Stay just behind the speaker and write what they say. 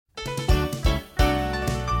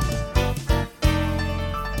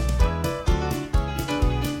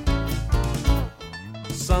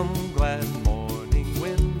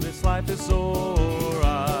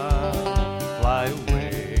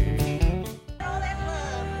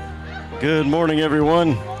Good morning,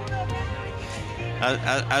 everyone.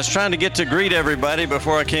 I was trying to get to greet everybody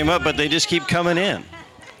before I came up, but they just keep coming in.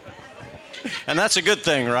 And that's a good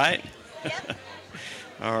thing, right?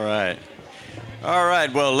 All right. All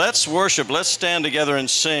right, well, let's worship. Let's stand together and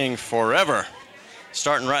sing Forever,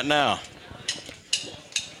 starting right now.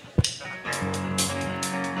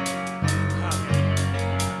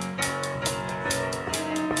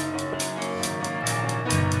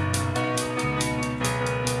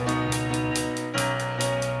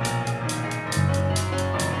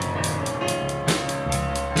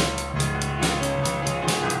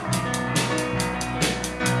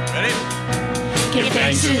 Give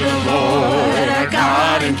thanks to the Lord, our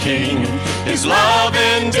God and King. His love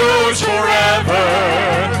endures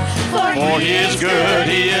forever. For He is good,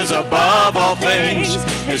 He is above all things.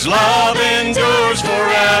 His love endures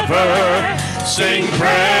forever. Sing praise,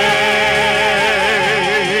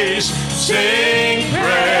 sing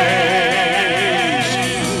praise.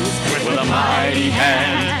 With a mighty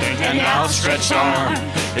hand and outstretched arm,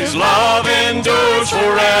 His love endures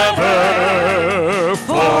forever.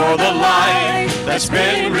 For the life that's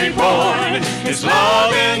been reborn, His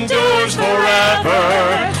love endures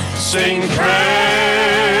forever. Sing praise,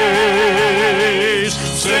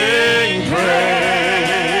 sing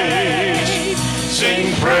praise,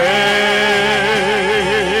 sing praise,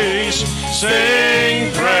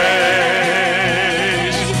 sing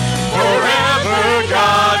praise. Forever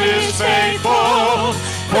God is faithful,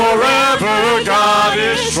 forever God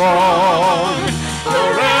is strong,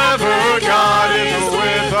 forever God is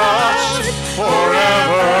with us,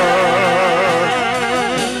 forever,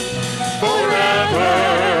 forever.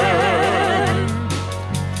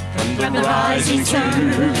 From the rising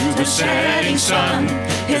sun to the setting sun,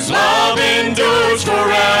 His love endures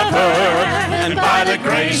forever. And by the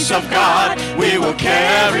grace of God we will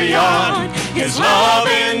carry on. His love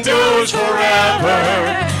endures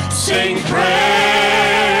forever. Sing praise,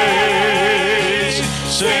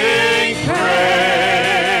 sing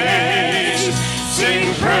praise,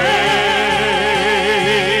 sing praise,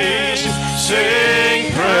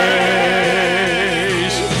 sing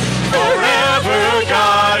praise. Forever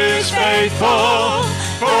God is faithful,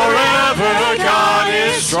 forever God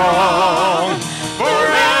is strong,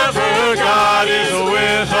 forever God is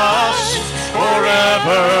with us,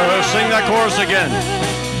 forever. Sing that chorus again.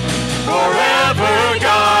 Forever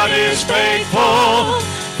God is faithful,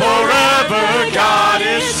 forever God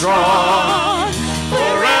is strong,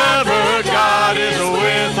 forever God is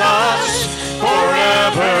with us,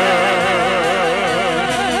 forever,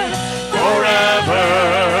 forever.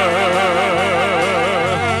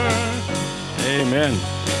 Amen.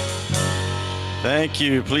 Thank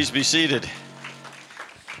you. Please be seated.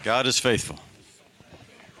 God is faithful.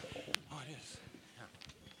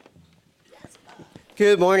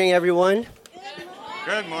 Good morning, everyone.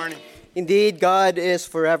 Good morning. Indeed, God is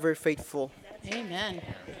forever faithful. Amen.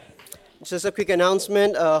 Just a quick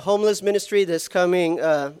announcement. Homeless Ministry this coming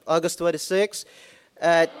August 26th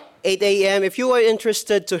at 8 a.m. If you are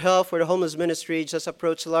interested to help for the Homeless Ministry, just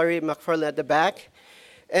approach Larry McFarland at the back.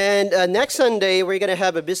 And next Sunday, we're going to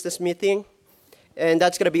have a business meeting. And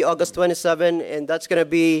that's going to be August 27th. And that's going to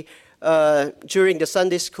be during the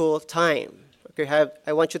Sunday school time. Okay,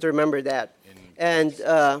 I want you to remember that. And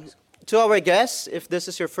to our guests, if this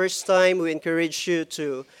is your first time, we encourage you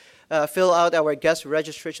to fill out our guest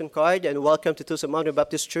registration card and welcome to Tucson Mountain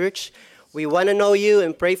Baptist Church. We want to know you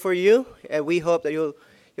and pray for you, and we hope that you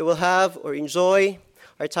will have or enjoy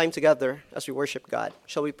our time together as we worship God.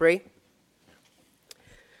 Shall we pray?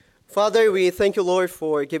 Father, we thank you, Lord,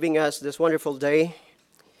 for giving us this wonderful day,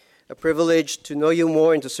 a privilege to know you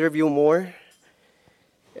more and to serve you more.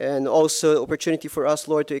 And also the opportunity for us,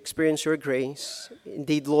 Lord, to experience your grace.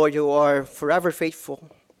 Indeed, Lord, you are forever faithful.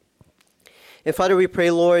 And Father, we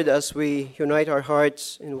pray, Lord, as we unite our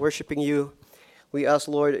hearts in worshiping you, we ask,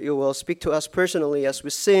 Lord, you will speak to us personally as we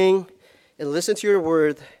sing and listen to your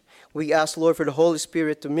word. We ask, Lord, for the Holy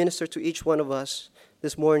Spirit to minister to each one of us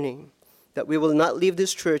this morning, that we will not leave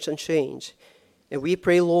this church unchanged. And we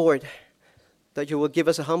pray, Lord, that you will give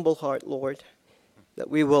us a humble heart, Lord, that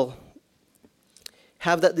we will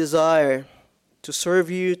have that desire to serve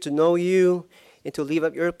you, to know you, and to live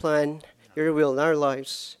up your plan, your will in our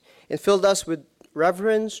lives. And fill us with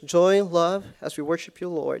reverence, joy, love as we worship you,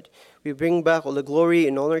 Lord. We bring back all the glory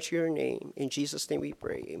and honor to your name. In Jesus' name we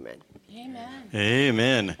pray. Amen. Amen.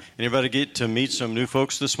 Amen. Anybody get to meet some new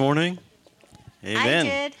folks this morning? Amen. I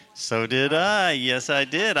did. So did I. Yes, I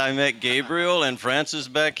did. I met Gabriel and Francis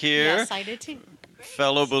back here. Yes, I did too.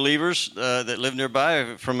 Fellow believers that live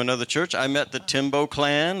nearby from another church. I met the Timbo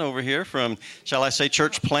clan over here from, shall I say,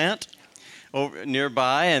 Church Plant. over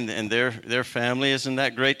nearby and their family. Isn't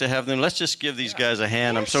that great to have them? Let's just give these guys a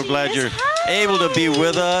hand. I'm so glad you're able to be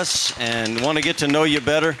with us and want to get to know you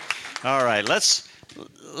better. All right, let's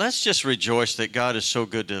just rejoice that God is so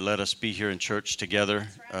good to let us be here in church together.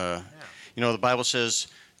 The Bible says,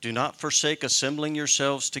 do not forsake assembling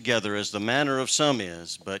yourselves together as the manner of some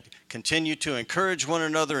is, but continue to encourage one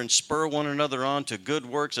another and spur one another on to good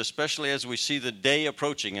works, especially as we see the day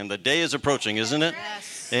approaching. And the day is approaching, isn't it?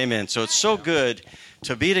 Yes. Amen. So it's so good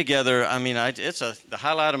to be together. I mean, it's the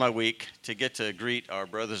highlight of my week to get to greet our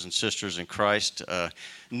brothers and sisters in Christ,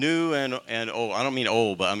 new and old. I don't mean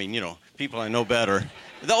old, but I mean, people I know better.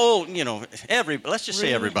 The old, let's just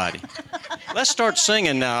say everybody. Let's start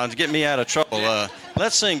singing now to get me out of trouble.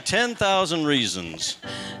 Let's sing 10,000 Reasons.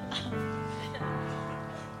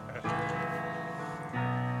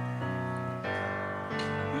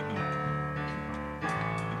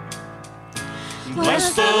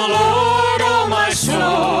 Bless the Lord, oh my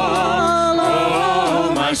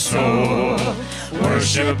soul,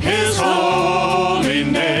 worship His holy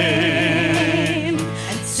name,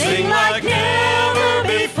 and sing like never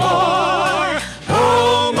before.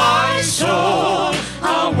 Oh my soul,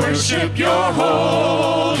 I'll worship your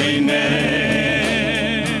holy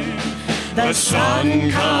name. The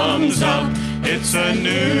sun comes up, it's a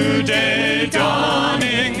new day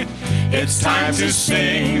dawning. It's time to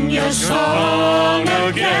sing your song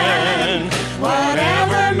again.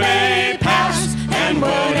 Whatever may pass and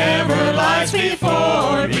whatever lies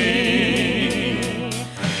before me,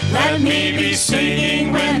 let me be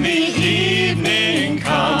singing when the evening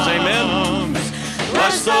comes. Amen.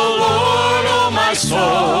 Bless the Lord, oh my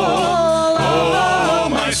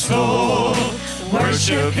soul,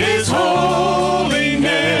 worship His holy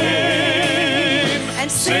name,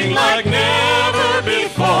 and sing like never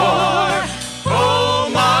before. Oh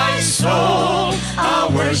my soul,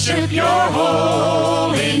 I'll worship your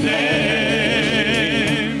holy name.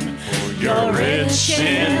 You're rich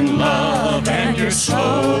in love and you're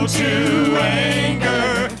slow to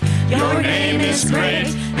anger. Your name is great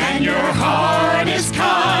and your heart is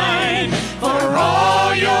kind. For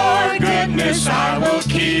all your goodness I will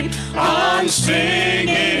keep on singing.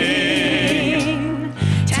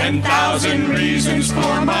 10,000 reasons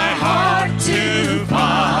for my heart to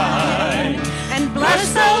find. And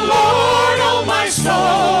bless the Lord, oh my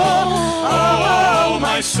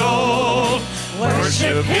soul,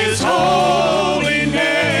 worship His holy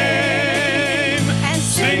name, and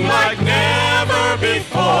sing like never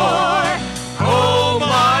before. Oh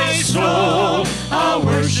my soul, I'll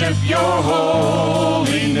worship your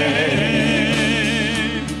holy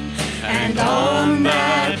name. And on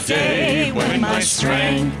that day when my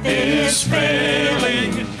strength is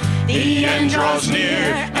failing, the end draws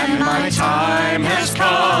near and my time has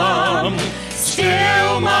come,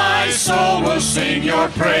 still my soul will sing your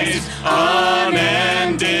praise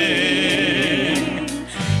unending.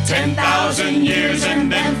 10,000 years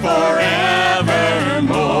and then forevermore.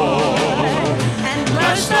 And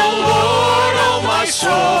bless the Lord, oh my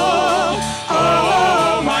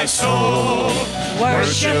soul,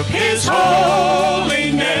 worship His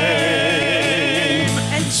holy name,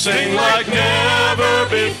 and sing like never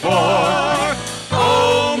before.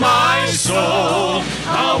 Oh my soul,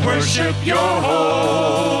 I'll worship your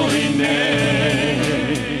holy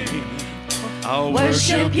name. I'll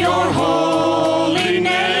worship your holy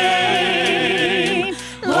name.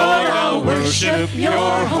 Lord, I'll worship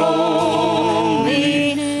your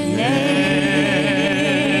holy name.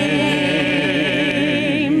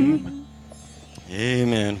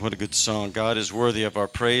 Amen. What a good song. God is worthy of our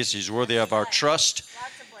praise. He's worthy of our trust,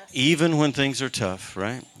 even when things are tough,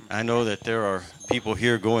 right? I know that there are people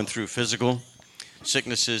here going through physical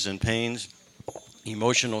sicknesses and pains,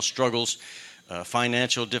 emotional struggles,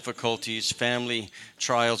 financial difficulties, family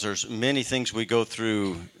trials. There's many things we go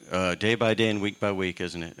through day by day and week by week,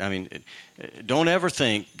 isn't it? I mean, don't ever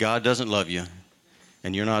think God doesn't love you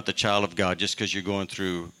and you're not the child of God just because you're going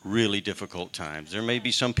through really difficult times. There may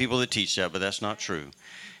be some people that teach that, but that's not true.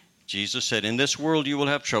 Jesus said, in this world you will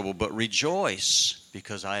have trouble, but rejoice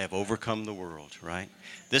because I have overcome the world, right?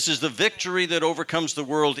 This is the victory that overcomes the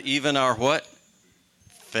world, even our what?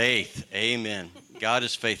 Faith. Amen. God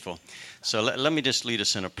is faithful. So let me just lead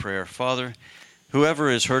us in a prayer. Father, whoever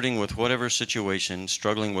is hurting with whatever situation,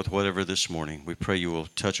 struggling with whatever this morning, we pray you will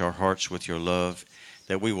touch our hearts with your love,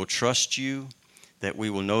 that we will trust you, that we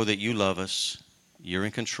will know that you love us, you're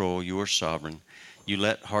in control, you are sovereign. You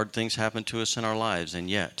let hard things happen to us in our lives, and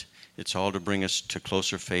yet it's all to bring us to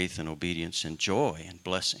closer faith and obedience and joy and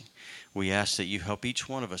blessing. We ask that you help each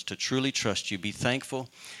one of us to truly trust you, be thankful,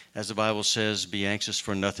 as the Bible says, be anxious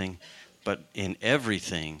for nothing, But in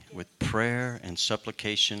everything, with prayer and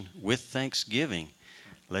supplication, with thanksgiving,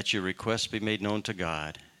 let your requests be made known to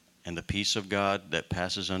God, and the peace of God that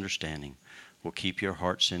passes understanding will keep your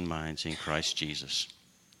hearts and minds in Christ Jesus.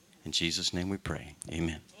 In Jesus' name we pray.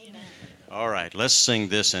 Amen. Amen. All right, let's sing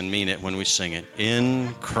this and mean it when we sing it.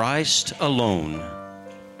 In Christ alone.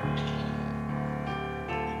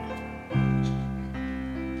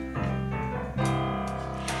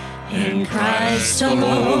 In Christ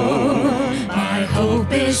alone, my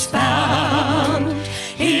hope is found.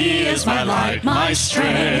 He is my light, my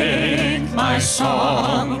strength, my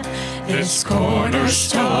song. This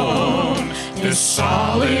cornerstone, this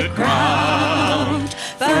solid ground,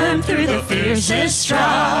 firm through the fiercest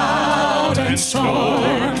drought and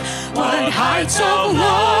storm. What heights of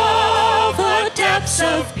love, what depths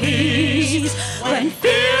of peace, when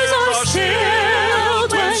fears are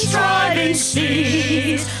stilled, when striving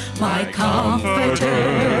cease. My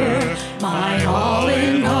comforter, my all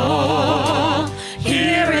in all,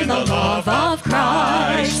 here in the love of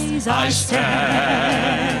Christ I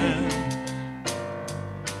stand.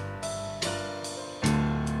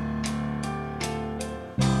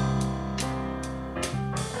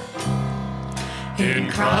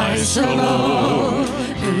 In Christ alone,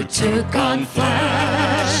 who took on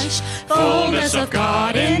flesh, fullness of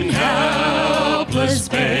God in helpless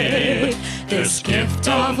babe, this gift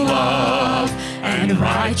of love and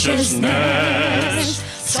righteousness,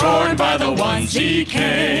 scorned by the ones he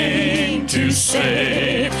came to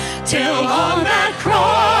save, till on that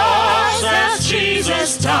cross as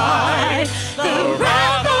Jesus died, the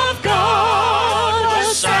wrath of God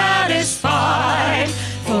was satisfied.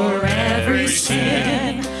 For every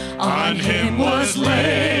sin on him was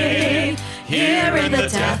laid, here in the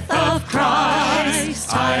death of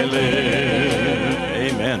Christ I live.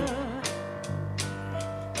 Amen.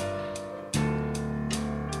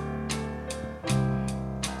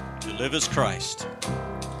 Live as Christ.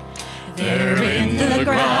 There in the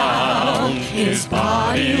ground his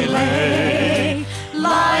body lay,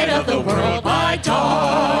 light of the world by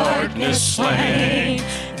darkness slain,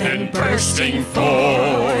 then bursting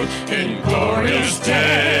forth in glorious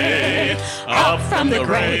day, up from the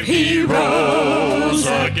grave he rose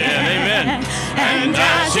again. Amen. And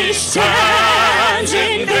as he stands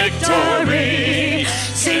in victory,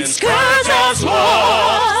 since curse has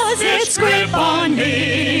lost its grip on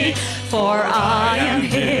me, for I am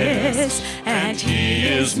his and he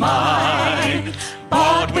is mine,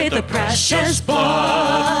 bought with the precious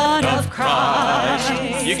blood of Christ.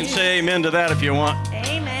 You can say amen to that if you want.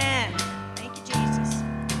 Amen. Thank you, Jesus.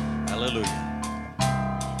 Hallelujah.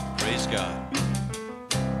 Praise God.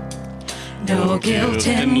 No guilt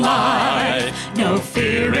in life, no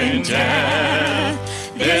fear in death.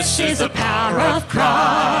 This is the power of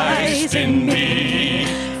Christ in me.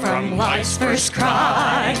 From life's first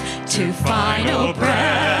cry to final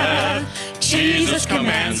breath, Jesus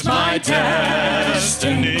commands my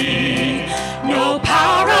destiny. No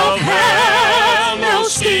power of hell, no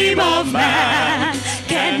scheme of man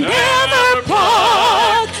can ever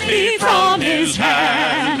pluck me from his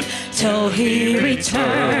hand, till he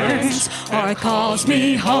returns or calls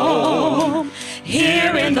me home.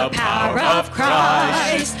 Here in the power of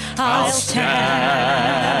Christ I'll stand.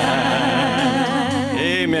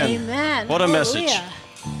 Amen. Amen. What a message. Hallelujah.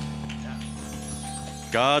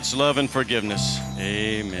 God's love and forgiveness.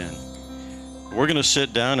 Amen. We're going to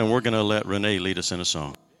sit down and we're going to let Renee lead us in a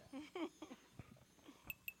song.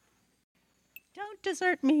 Don't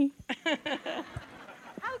desert me.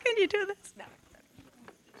 How can you do this? No.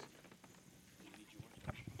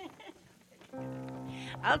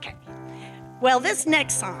 Okay. Well, this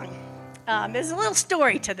next song, there's a little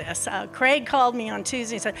story to this. Craig called me on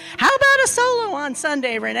Tuesday and said, "How about a solo on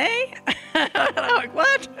Sunday, Renee?" I'm like,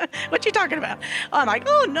 "What? What you talking about?" I'm like,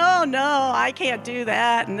 "Oh, no, I can't do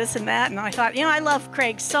that," and this and that. And I thought, I love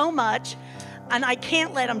Craig so much, and I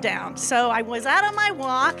can't let him down. So I was out on my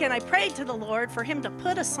walk, and I prayed to the Lord for him to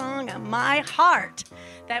put a song on my heart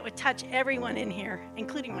that would touch everyone in here,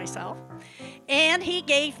 including myself. And he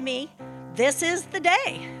gave me "This is the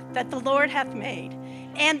Day that the Lord hath made."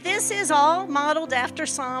 And this is all modeled after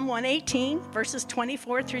Psalm 118, verses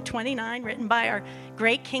 24 through 29, written by our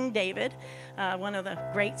great King David, one of the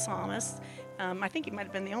great psalmists. I think he might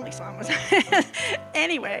have been the only psalmist.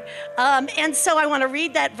 Anyway, and so I want to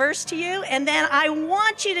read that verse to you, and then I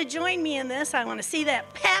want you to join me in this. I want to see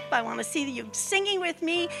that pep. I want to see you singing with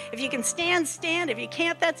me. If you can stand, stand. If you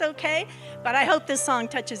can't, that's okay. But I hope this song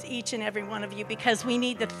touches each and every one of you, because we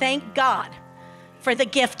need to thank God for the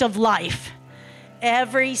gift of life.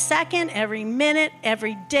 every second, every minute,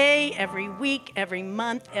 every day, every week, every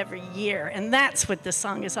month, every year. And that's what this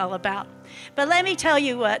song is all about. But let me tell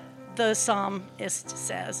you what the psalmist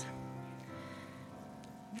says.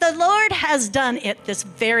 The Lord has done it this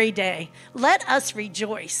very day. Let us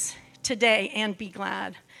rejoice today and be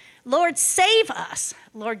glad. Lord, save us.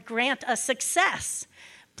 Lord, grant us success.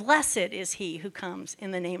 Blessed is he who comes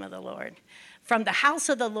in the name of the Lord. From the house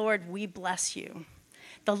of the Lord, we bless you.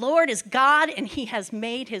 The Lord is God, and he has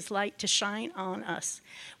made his light to shine on us.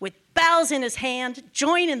 With boughs in his hand,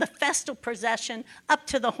 join in the festal procession up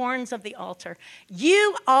to the horns of the altar.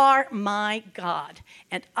 You are my God,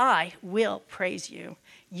 and I will praise you.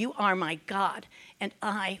 You are my God, and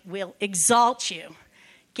I will exalt you.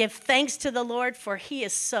 Give thanks to the Lord, for he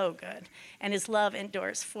is so good, and his love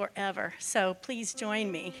endures forever. So please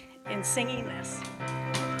join me in singing this.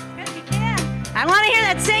 Good, you can. I want to hear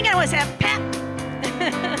that singing. Always have pep.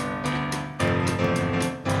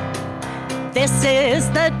 This is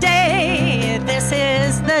the day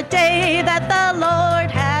that the Lord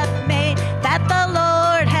hath made, that the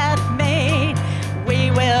Lord hath made.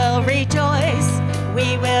 We will rejoice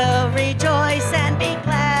and be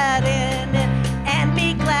glad in it, and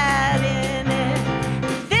be glad in it.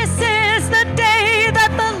 This is the day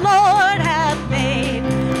that the Lord hath made.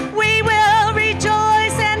 We will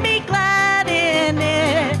rejoice and be glad in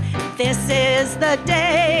it. This is the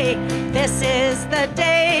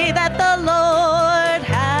day that the Lord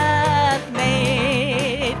hath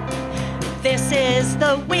made. This is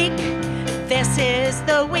the week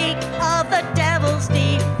of the devil's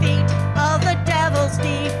defeat, of the devil's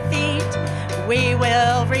defeat. We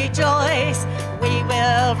will rejoice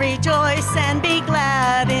and be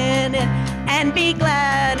glad in it, and be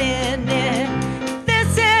glad in it.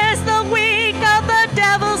 This is the week of the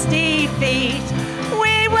devil's defeat.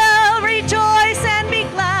 We will rejoice and be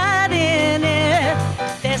glad in it.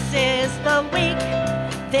 This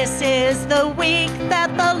is the week that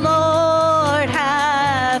the Lord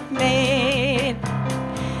hath made.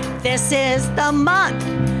 This is the month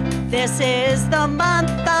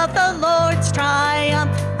of the Lord's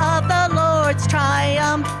triumph, of the Lord's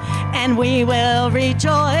triumph. And we will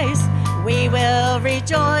rejoice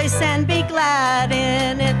and be glad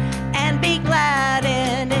in it, and be glad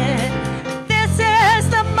in it. This is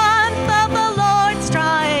the month of the Lord's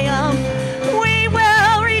triumph. We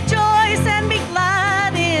will rejoice and be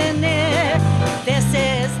glad in it. This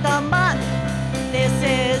is the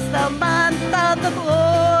month of the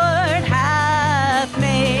Lord hath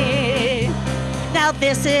made. Now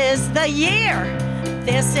this is the year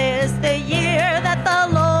that the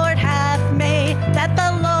Lord hath made, that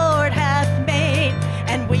the Lord hath made.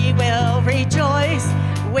 And we will rejoice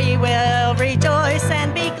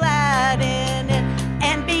and be glad in it,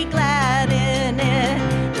 and be glad in it.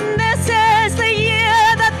 This is the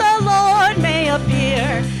year that the Lord may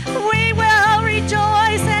appear. We will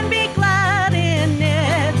rejoice and be glad in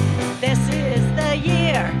it. This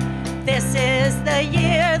is the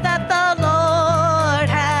year that the Lord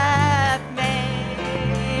hath made.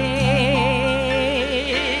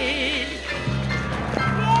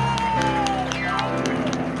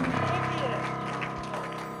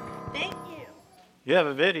 Thank you. You have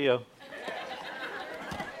a video.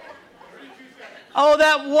 Oh,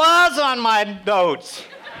 that was on my notes.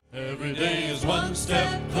 Every day is one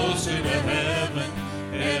step closer to heaven.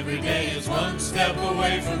 Every day is one step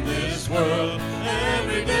away from this world.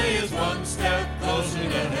 Every day is one step closer to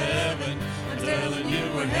heaven. I'm telling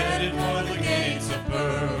you, we're headed for the gates of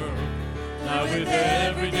pearl. Now with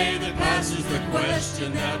every day that passes, the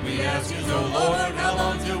question that we ask is, oh Lord, how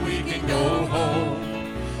long till we can go home?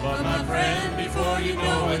 But my friend, before you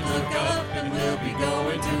know it, look up and we'll be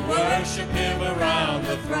going to worship him around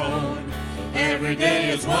the throne. Every day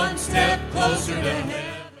is one step closer to heaven.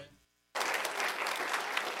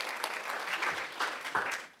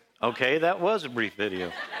 Okay, that was a brief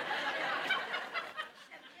video.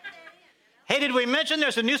 Hey, did we mention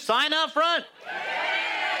there's a new sign out front?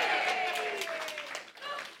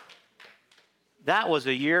 That was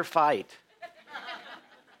a year fight.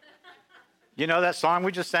 You know that song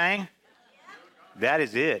we just sang? That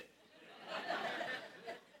is it.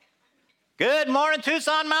 Good morning,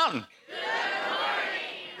 Tucson Mountain. Good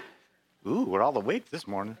morning. Ooh, we're all awake this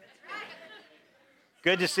morning.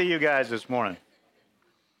 Good to see you guys this morning.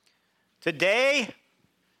 Today,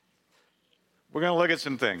 we're going to look at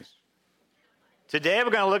some things. Today,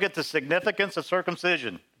 we're going to look at the significance of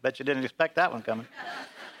circumcision. Bet you didn't expect that one coming.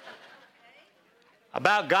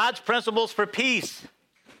 About God's principles for peace,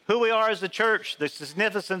 who we are as a church, the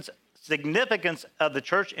significance of the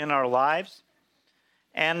church in our lives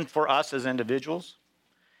and for us as individuals,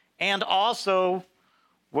 and also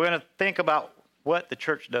we're going to think about what the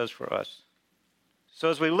church does for us. So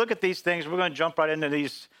as we look at these things, we're going to jump right into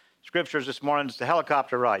these scriptures this morning. It's the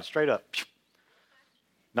helicopter ride, straight up.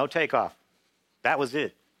 No takeoff. That was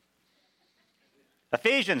it.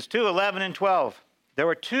 Ephesians 2:11 and 12. There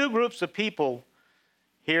were two groups of people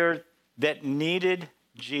here that needed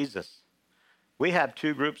Jesus. We have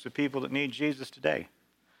two groups of people that need Jesus today.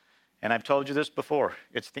 And I've told you this before.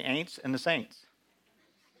 It's the ain'ts and the saints.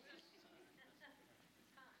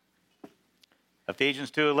 Ephesians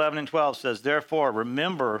 2:11 and 12 says, therefore,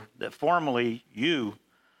 remember that formerly you,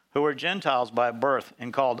 who were Gentiles by birth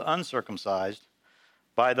and called uncircumcised,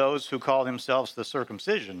 by those who call themselves the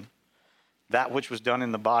circumcision, that which was done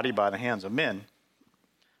in the body by the hands of men,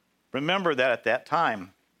 remember that at that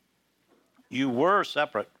time you were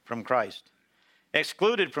separate from Christ,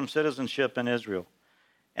 excluded from citizenship in Israel,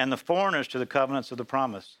 and the foreigners to the covenants of the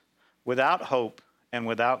promise, without hope and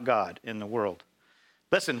without God in the world.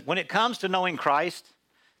 Listen, when it comes to knowing Christ,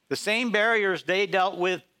 the same barriers they dealt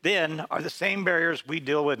with then are the same barriers we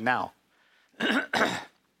deal with now.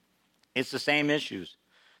 It's the same issues.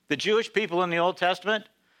 The Jewish people in the Old Testament,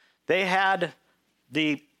 they had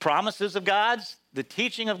the promises of God, the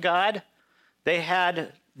teaching of God. They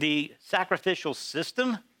had the sacrificial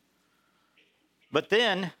system. But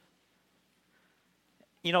then,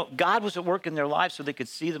 God was at work in their lives so they could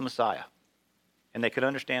see the Messiah and they could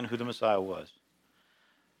understand who the Messiah was.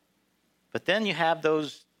 But then you have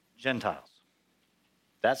those Gentiles.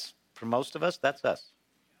 That's, for most of us, that's us.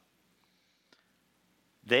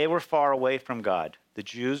 They were far away from God. The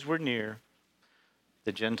Jews were near.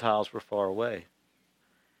 The Gentiles were far away.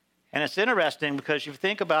 And it's interesting because you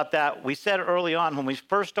think about that. We said early on when we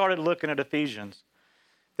first started looking at Ephesians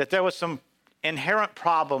that there was some inherent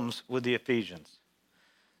problems with the Ephesians.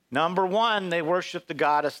 Number one, they worshiped the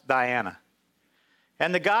goddess Diana.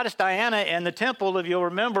 And the goddess Diana in the temple, if you'll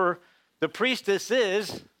remember, the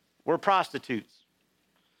priestesses were prostitutes.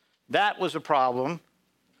 That was a problem.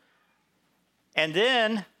 And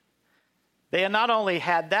then they not only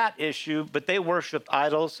had that issue, but they worshiped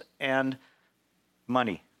idols and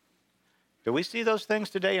money. Do we see those things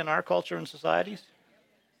today in our culture and societies?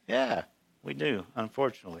 Yeah, we do,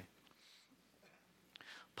 unfortunately.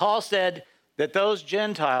 Paul said that those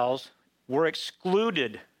Gentiles were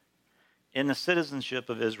excluded in the citizenship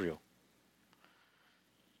of Israel.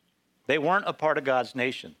 They weren't a part of God's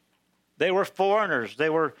nation. They were foreigners. They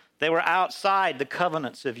were outside the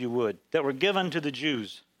covenants, if you would, that were given to the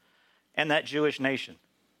Jews and that Jewish nation.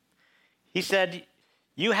 He said,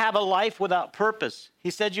 you have a life without purpose.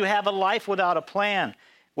 He said, you have a life without a plan,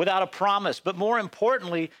 without a promise. But more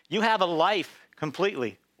importantly, you have a life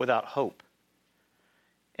completely without hope.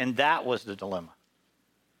 And that was the dilemma.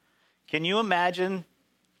 Can you imagine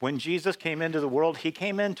when Jesus came into the world, he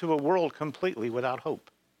came into a world completely without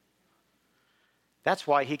hope. That's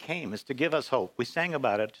why he came, is to give us hope. We sang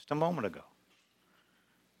about it just a moment ago.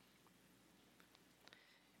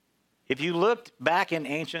 If you looked back in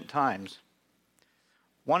ancient times,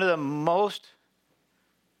 one of the most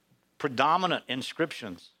predominant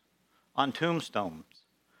inscriptions on tombstones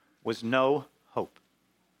was no hope.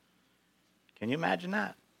 Can you imagine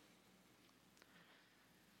that?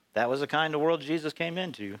 That was the kind of world Jesus came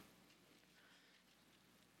into.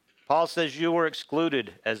 Paul says you were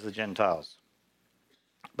excluded as the Gentiles.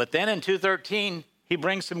 But then in 2:13, he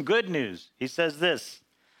brings some good news. He says this,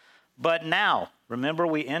 but now, remember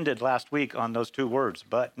we ended last week on those two words,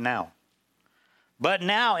 but now. But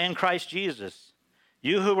now in Christ Jesus,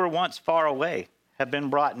 you who were once far away have been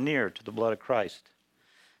brought near to the blood of Christ.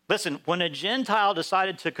 Listen, when a Gentile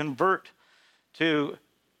decided to convert to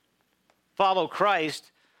follow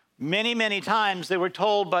Christ, many, many times they were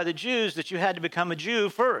told by the Jews that you had to become a Jew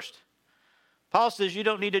first. Paul says you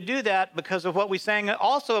don't need to do that because of what we sang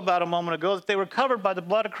also about a moment ago, that they were covered by the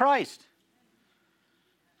blood of Christ.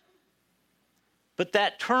 But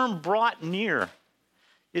that term brought near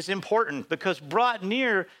is important because brought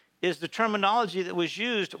near is the terminology that was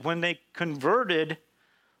used when they converted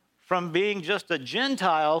from being just a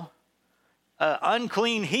Gentile,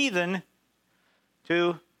 unclean heathen,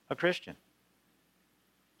 to a Christian.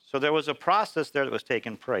 So there was a process there that was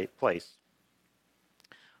taking place.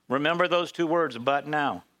 Remember those two words, but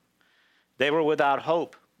now. They were without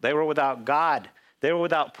hope. They were without God. They were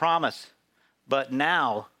without promise. But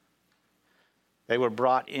now they were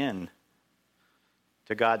brought in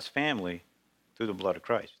to God's family through the blood of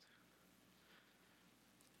Christ.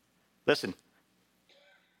 Listen,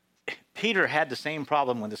 Peter had the same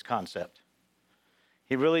problem with this concept.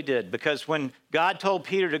 He really did, because when God told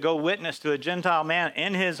Peter to go witness to a Gentile man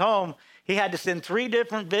in his home, he had to send 3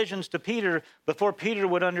 different visions to Peter before Peter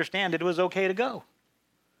would understand it was okay to go.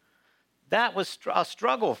 That was a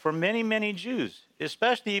struggle for many, many Jews,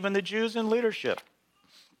 especially even the Jews in leadership.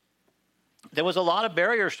 There was a lot of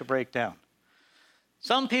barriers to break down.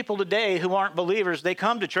 Some people today who aren't believers, they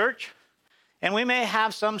come to church, and we may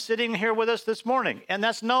have some sitting here with us this morning, and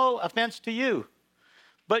that's no offense to you.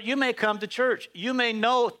 But you may come to church. You may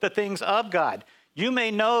know the things of God. You may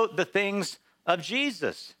know the things of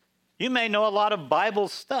Jesus. You may know a lot of Bible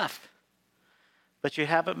stuff, but you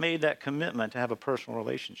haven't made that commitment to have a personal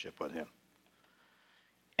relationship with him.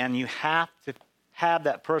 And you have to have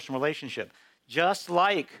that personal relationship, just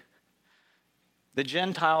like the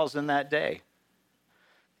Gentiles in that day.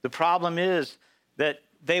 The problem is that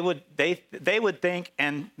they would think,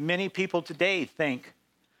 and many people today think,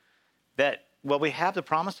 that, well, we have the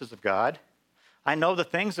promises of God. I know the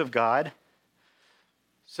things of God.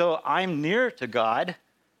 So I'm near to God,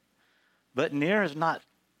 but near is not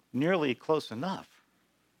nearly close enough.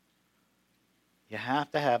 You have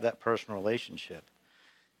to have that personal relationship.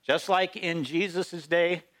 Just like in Jesus'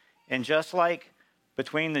 day, and just like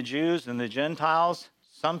between the Jews and the Gentiles,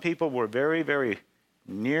 some people were very, very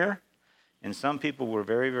near, and some people were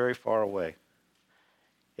very, very far away.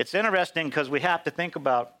 It's interesting because we have to think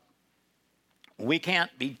about, we can't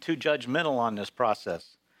be too judgmental on this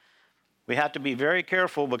process. We have to be very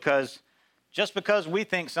careful, because just because we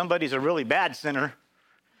think somebody's a really bad sinner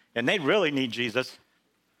and they really need Jesus,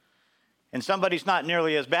 and somebody's not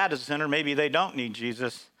nearly as bad as a sinner, maybe they don't need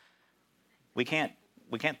Jesus, we can't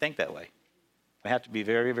think that way. We have to be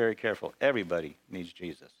very, very careful. Everybody needs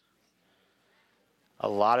Jesus. A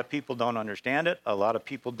lot of people don't understand it. A lot of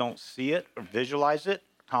people don't see it or visualize it,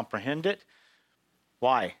 comprehend it.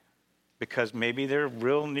 Why? Because maybe they're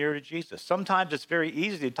real near to Jesus. Sometimes it's very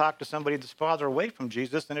easy to talk to somebody that's farther away from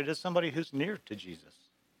Jesus than it is somebody who's near to Jesus.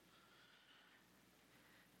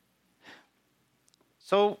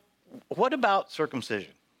 So, what about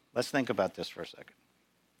circumcision? Let's think about this for a second.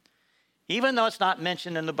 Even though it's not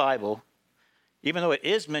mentioned in the Bible, even though it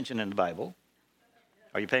is mentioned in the Bible,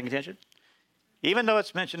 are you paying attention? Even though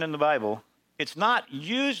it's mentioned in the Bible, it's not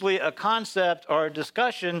usually a concept or a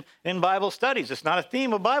discussion in Bible studies. It's not a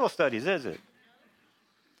theme of Bible studies, is it?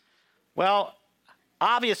 Well,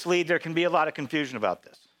 obviously, there can be a lot of confusion about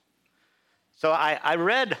this. So I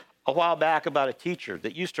read a while back about a teacher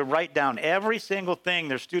that used to write down every single thing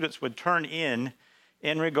their students would turn in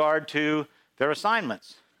regard to their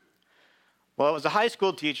assignments. Well, it was a high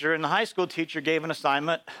school teacher, and the high school teacher gave an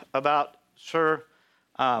assignment about Sir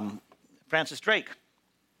Francis Drake.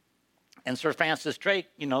 And Sir Francis Drake,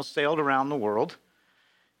 sailed around the world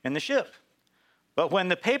in the ship. But when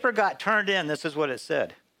the paper got turned in, this is what it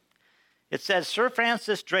said. It says, Sir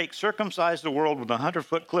Francis Drake circumcised the world with a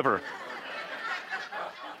 100-foot clipper.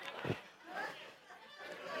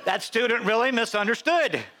 That student really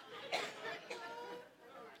misunderstood.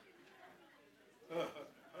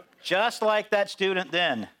 Just like that student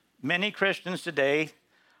then, many Christians today,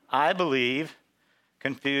 I believe,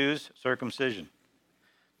 confuse circumcision.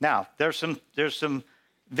 Now, there's some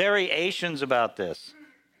variations about this.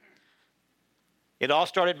 It all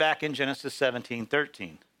started back in Genesis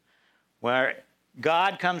 17:13, where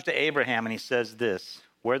God comes to Abraham and he says this,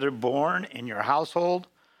 whether born in your household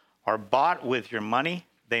or bought with your money,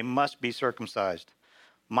 they must be circumcised.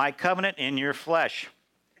 My covenant in your flesh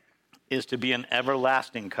is to be an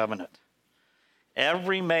everlasting covenant.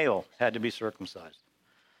 Every male had to be circumcised.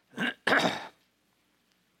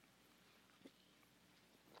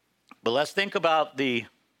 But let's think about the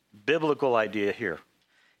biblical idea here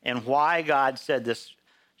and why God said this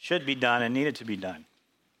should be done and needed to be done.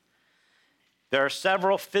 There are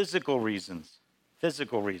several physical reasons.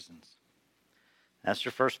 Physical reasons. That's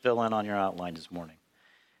your first fill in on your outline this morning.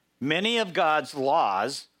 Many of God's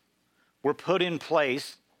laws were put in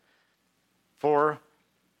place for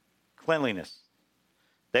cleanliness.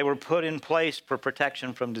 They were put in place for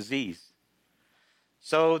protection from disease.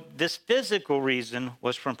 So this physical reason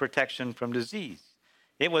was from protection from disease.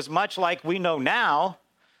 It was much like we know now,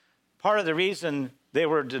 part of the reason they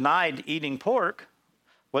were denied eating pork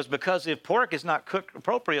was because if pork is not cooked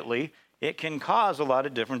appropriately, it can cause a lot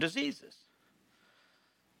of different diseases.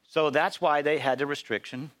 So that's why they had the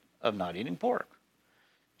restriction of not eating pork,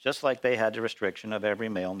 just like they had the restriction of every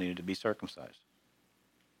male needed to be circumcised.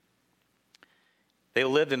 They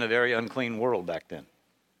lived in a very unclean world back then.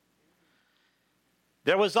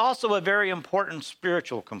 There was also a very important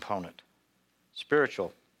spiritual component,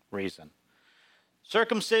 spiritual reason.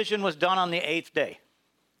 Circumcision was done on the 8th day.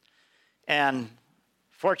 And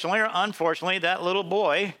fortunately or unfortunately, that little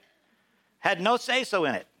boy had no say-so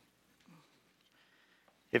in it.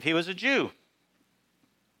 If he was a Jew,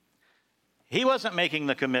 he wasn't making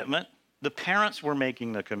the commitment. The parents were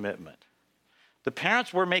making the commitment. The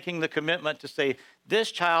parents were making the commitment to say,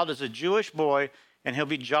 this child is a Jewish boy, and he'll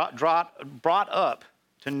be brought up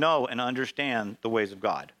to know and understand the ways of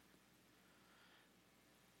God.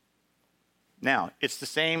 Now, it's the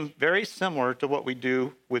same, very similar to what we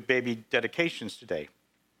do with baby dedications today.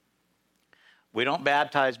 We don't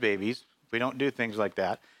baptize babies. We don't do things like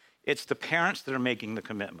that. It's the parents that are making the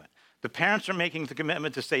commitment. The parents are making the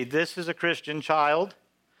commitment to say, this is a Christian child.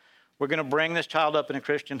 We're going to bring this child up in a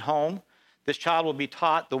Christian home. This child will be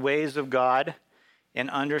taught the ways of God and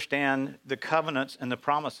understand the covenants and the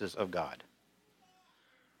promises of God.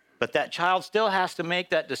 But that child still has to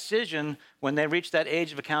make that decision when they reach that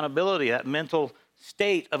age of accountability, that mental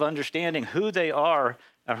state of understanding who they are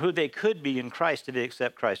or who they could be in Christ if they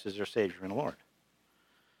accept Christ as their Savior and Lord.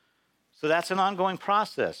 So that's an ongoing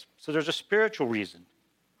process. So there's a spiritual reason.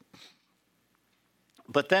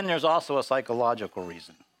 But then there's also a psychological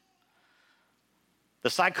reason.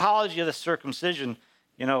 The psychology of the circumcision,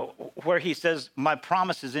 where he says, my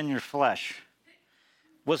promise is in your flesh,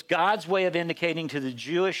 was God's way of indicating to the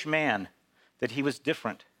Jewish man that he was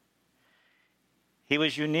different. He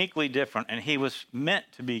was uniquely different, and he was meant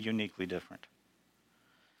to be uniquely different.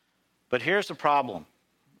 But here's the problem,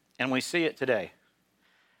 and we see it today.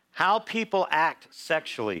 How people act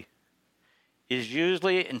sexually is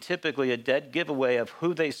usually and typically a dead giveaway of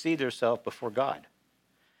who they see themselves before God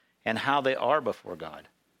and how they are before God.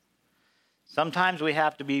 Sometimes we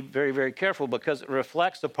have to be very, very careful because it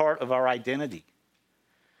reflects a part of our identity.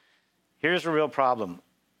 Here's the real problem.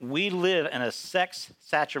 We live in a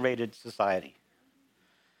sex-saturated society.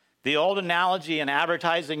 The old analogy in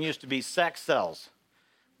advertising used to be sex sells.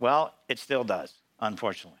 Well, it still does,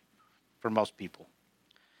 unfortunately, for most people.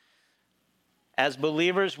 As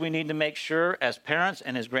believers, we need to make sure, as parents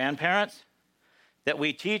and as grandparents, that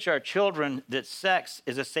we teach our children that sex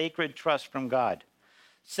is a sacred trust from God.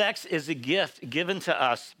 Sex is a gift given to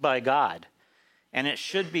us by God, and it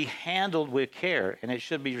should be handled with care, and it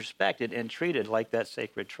should be respected and treated like that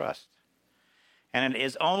sacred trust. And it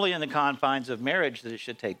is only in the confines of marriage that it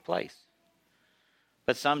should take place.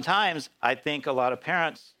 But sometimes I think a lot of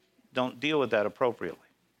parents don't deal with that appropriately.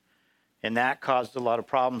 And that caused a lot of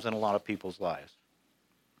problems in a lot of people's lives.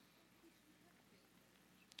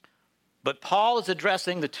 But Paul is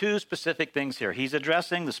addressing the two specific things here. He's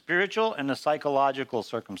addressing the spiritual and the psychological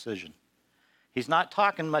circumcision. He's not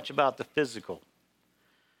talking much about the physical.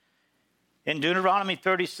 In Deuteronomy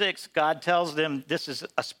 36, God tells them this is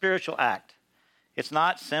a spiritual act. It's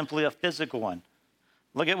not simply a physical one.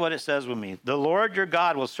 Look at what it says with me. The Lord your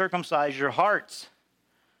God will circumcise your hearts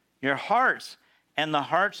and the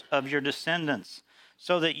hearts of your descendants,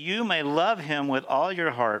 so that you may love him with all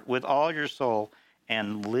your heart, with all your soul,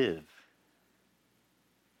 and live.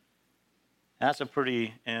 That's a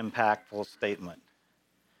pretty impactful statement.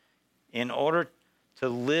 In order to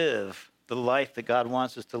live the life that God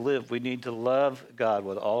wants us to live, we need to love God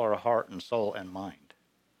with all our heart and soul and mind.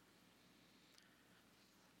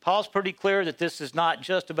 Paul's pretty clear that this is not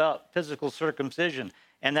just about physical circumcision,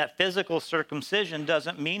 and that physical circumcision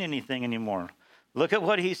doesn't mean anything anymore. Look at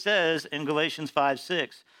what he says in Galatians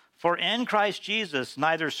 5:6. For in Christ Jesus,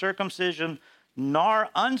 neither circumcision nor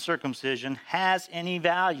uncircumcision has any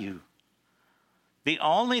value. The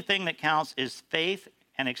only thing that counts is faith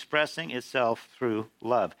and expressing itself through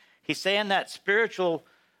love. He's saying that spiritual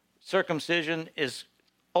circumcision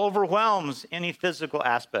overwhelms any physical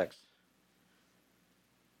aspects.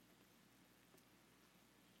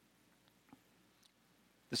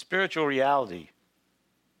 The spiritual reality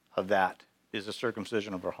of that is the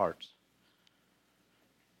circumcision of our hearts.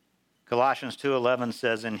 Colossians 2:11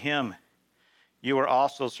 says, in him you are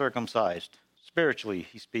also circumcised. Spiritually,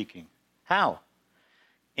 he's speaking. How?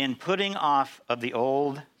 In putting off of the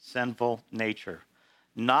old sinful nature,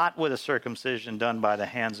 not with a circumcision done by the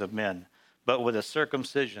hands of men, but with a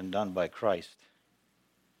circumcision done by Christ.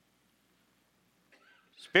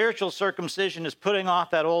 Spiritual circumcision is putting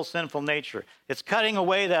off that old sinful nature. It's cutting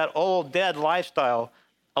away that old dead lifestyle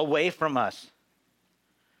away from us.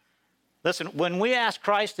 Listen, when we ask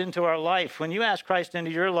Christ into our life, when you ask Christ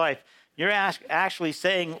into your life, you're actually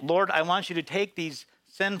saying, Lord, I want you to take these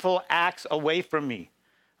sinful acts away from me.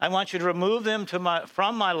 I want you to remove them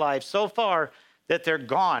from my life so far that they're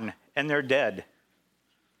gone and they're dead.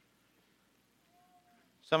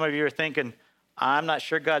 Some of you are thinking, I'm not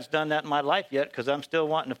sure God's done that in my life yet because I'm still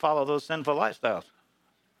wanting to follow those sinful lifestyles.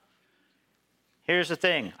 Here's the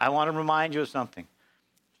thing. I want to remind you of something.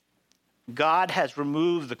 God has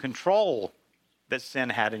removed the control that sin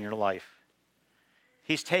had in your life.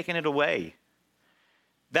 He's taken it away.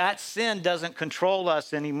 That sin doesn't control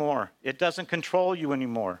us anymore. It doesn't control you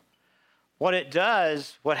anymore. What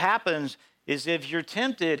happens is if you're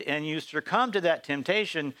tempted and you succumb to that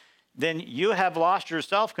temptation, then you have lost your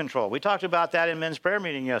self-control. We talked about that in men's prayer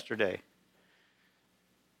meeting yesterday.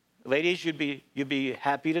 Ladies, you'd be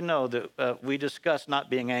happy to know that we discussed not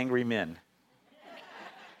being angry men.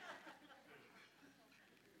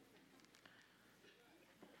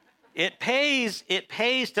 It pays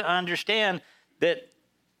to understand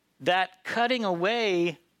that cutting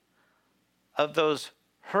away of those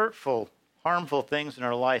hurtful, harmful things in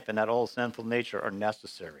our life and that old sinful nature are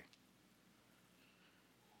necessary.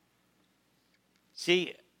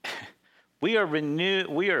 See, we are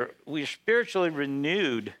spiritually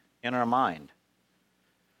renewed in our mind.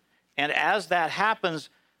 And as that happens,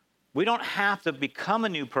 we don't have to become a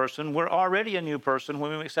new person. We're already a new person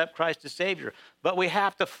when we accept Christ as Savior. But we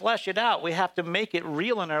have to flesh it out. We have to make it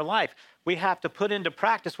real in our life. We have to put into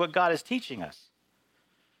practice what God is teaching us.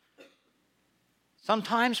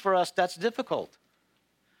 Sometimes for us, that's difficult.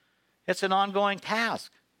 It's an ongoing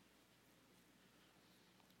task.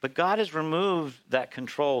 But God has removed that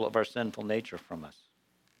control of our sinful nature from us.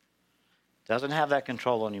 It doesn't have that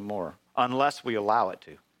control anymore unless we allow it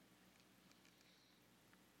to.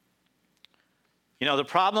 You know, the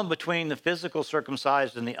problem between the physical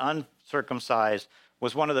circumcised and the uncircumcised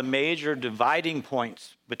was one of the major dividing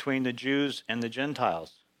points between the Jews and the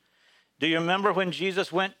Gentiles. Do you remember when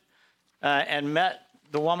Jesus went and met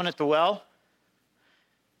the woman at the well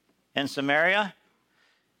in Samaria?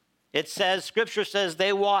 It says, Scripture says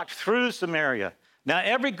they walked through Samaria. Now,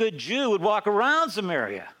 every good Jew would walk around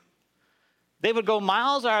Samaria. They would go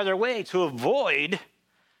miles out of their way to avoid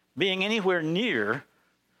being anywhere near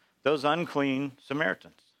those unclean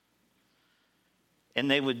Samaritans. And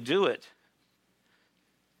they would do it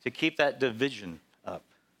to keep that division up.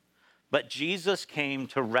 But Jesus came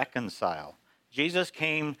to reconcile. Jesus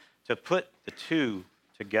came to put the two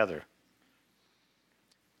together.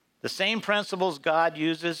 The same principles God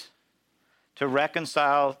uses to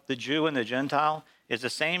reconcile the Jew and the Gentile is the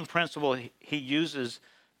same principle he uses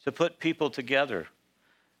to put people together,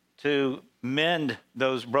 to mend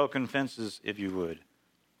those broken fences, if you would.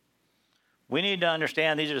 We need to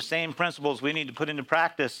understand these are the same principles we need to put into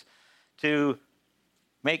practice to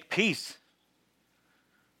make peace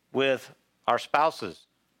with our spouses,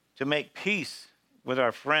 to make peace with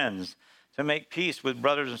our friends, to make peace with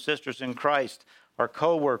brothers and sisters in Christ, our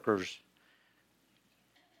co-workers.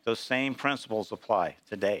 Those same principles apply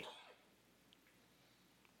today.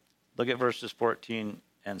 Look at verses 14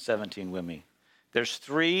 and 17 with me. There's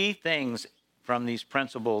three things from these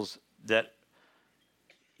principles that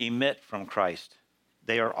emit from Christ.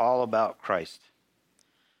 They are all about Christ.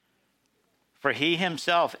 For he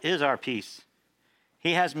himself is our peace.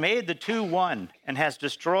 He has made the two one and has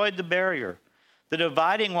destroyed the barrier, the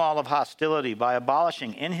dividing wall of hostility, by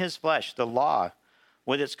abolishing in his flesh the law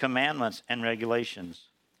with its commandments and regulations.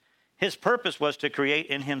 His purpose was to create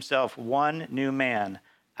in himself one new man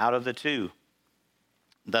out of the two,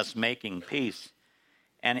 thus making peace.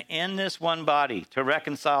 And in this one body to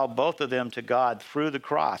reconcile both of them to God through the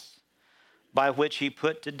cross, by which he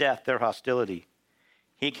put to death their hostility.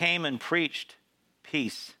 He came and preached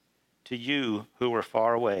peace to you who were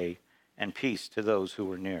far away, and peace to those who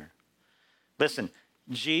were near. Listen,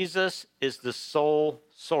 Jesus is the sole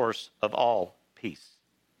source of all peace.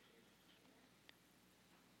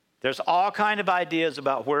 There's all kinds of ideas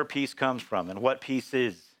about where peace comes from and what peace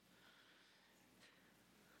is.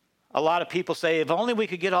 A lot of people say, if only we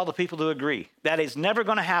could get all the people to agree. That is never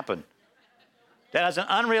going to happen. That is an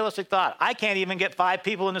unrealistic thought. I can't even get 5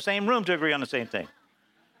 people in the same room to agree on the same thing.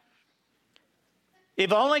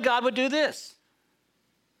 If only God would do this.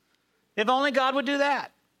 If only God would do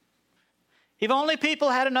that. If only people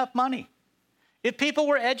had enough money. If people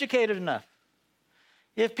were educated enough.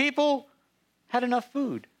 If people had enough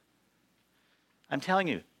food. I'm telling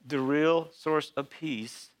you, the real source of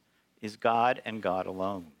peace is God and God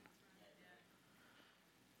alone.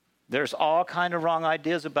 There's all kind of wrong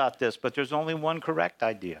ideas about this, but there's only one correct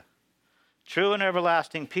idea. True and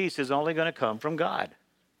everlasting peace is only going to come from God.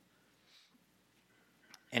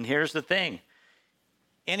 And here's the thing.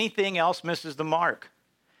 Anything else misses the mark.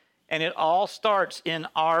 And it all starts in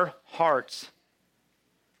our hearts.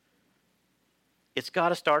 It's got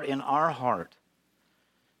to start in our heart.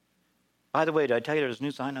 By the way, did I tell you there's a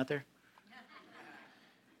new sign out there?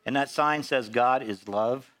 And that sign says God is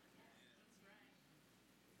love.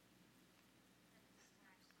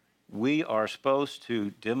 We are supposed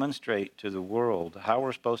to demonstrate to the world how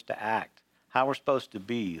we're supposed to act, how we're supposed to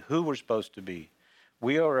be, who we're supposed to be.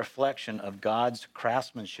 We are a reflection of God's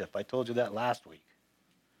craftsmanship. I told you that last week.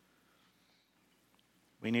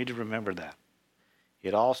 We need to remember that.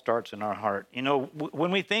 It all starts in our heart. You know,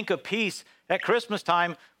 when we think of peace at Christmas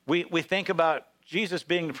time, we think about Jesus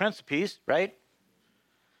being the Prince of Peace, right?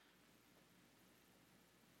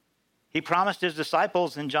 He promised his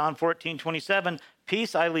disciples in John 14:27,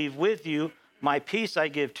 peace I leave with you, my peace I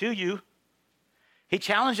give to you. He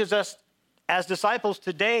challenges us as disciples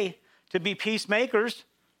today to be peacemakers.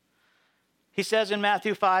 He says in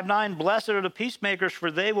Matthew 5:9, blessed are the peacemakers,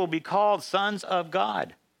 for they will be called sons of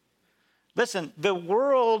God. Listen, the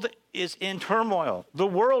world is in turmoil. The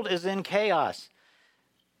world is in chaos.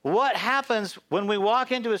 What happens when we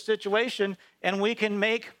walk into a situation and we can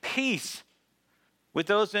make peace with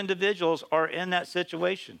those individuals or in that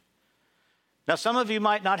situation? Now, some of you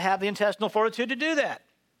might not have the intestinal fortitude to do that,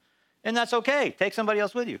 and that's okay. Take somebody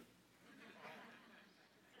else with you.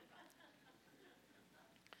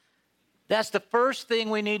 That's the first thing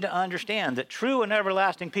we need to understand, that true and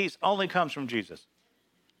everlasting peace only comes from Jesus.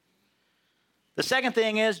 The second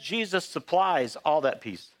thing is Jesus supplies all that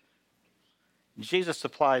peace. Jesus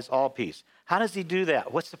supplies all peace. How does he do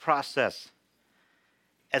that? What's the process?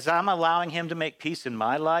 As I'm allowing him to make peace in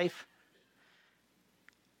my life,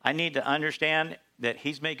 I need to understand that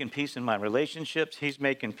he's making peace in my relationships. He's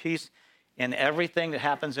making peace in everything that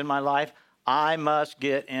happens in my life. I must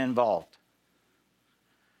get involved.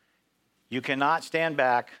 You cannot stand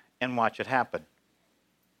back and watch it happen.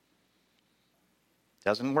 It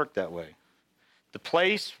doesn't work that way. The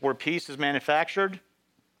place where peace is manufactured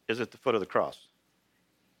is at the foot of the cross.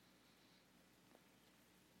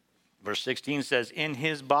 Verse 16 says, in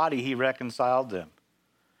his body he reconciled them.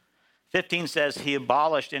 15 says he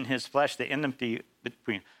abolished in his flesh the enmity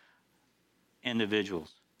between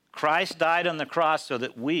individuals. Christ died on the cross so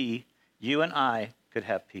that we, you and I, could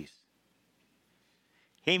have peace.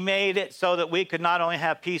 He made it so that we could not only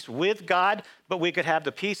have peace with God, but we could have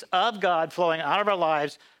the peace of God flowing out of our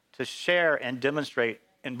lives to share and demonstrate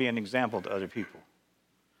and be an example to other people.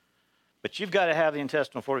 But you've got to have the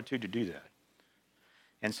intestinal fortitude to do that.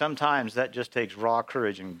 And sometimes that just takes raw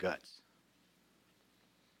courage and guts.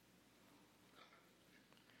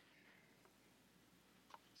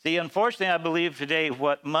 See, unfortunately, I believe today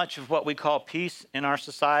much of what we call peace in our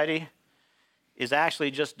society is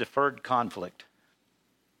actually just deferred conflict.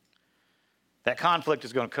 That conflict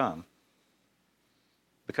is going to come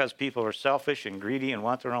because people are selfish and greedy and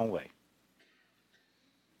want their own way.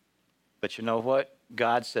 But you know what?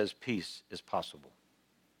 God says peace is possible.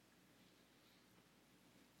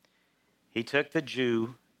 He took the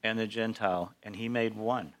Jew and the Gentile and he made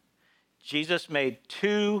one. Jesus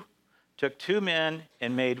took two men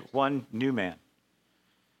and made one new man.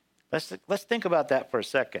 Let's think about that for a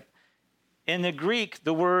second. In the Greek,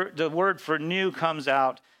 the word for new comes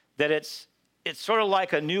out that it's sort of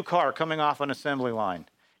like a new car coming off an assembly line.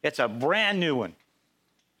 It's a brand new one.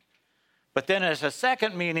 But then there's a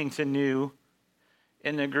second meaning to new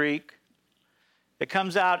in the Greek. It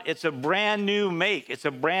comes out, it's a brand new make. It's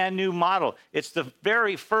a brand new model. It's the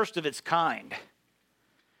very first of its kind.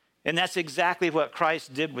 And that's exactly what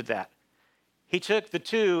Christ did with that. He took the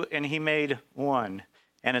two and he made one.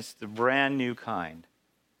 And it's the brand new kind.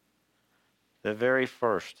 The very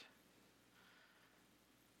first.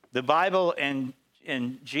 The Bible and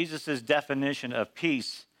Jesus' definition of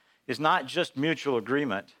peace is not just mutual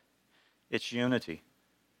agreement, it's unity.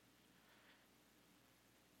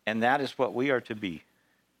 And that is what we are to be,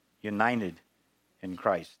 united in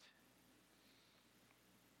Christ.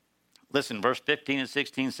 Listen, verse 15 and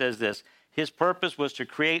 16 says this, his purpose was to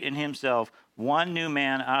create in himself one new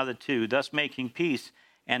man out of the two, thus making peace,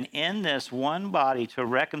 and in this one body to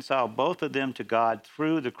reconcile both of them to God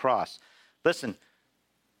through the cross. Listen,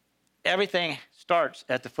 everything starts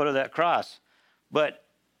at the foot of that cross, but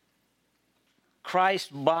Christ's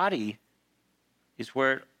body is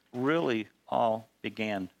where it really all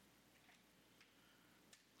began.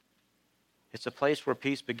 It's a place where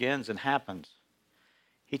peace begins and happens.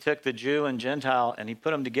 He took the Jew and Gentile and he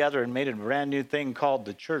put them together and made a brand new thing called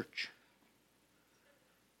the church.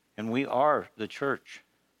 And we are the church.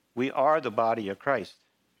 We are the body of Christ.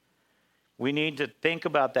 We need to think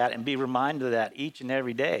about that and be reminded of that each and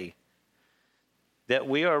every day, that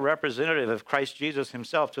we are a representative of Christ Jesus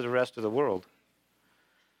himself to the rest of the world.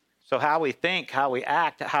 So how we think, how we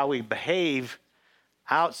act, how we behave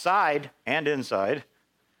outside and inside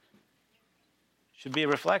should be a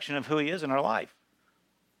reflection of who he is in our life.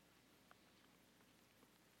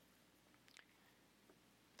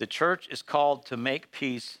 The church is called to make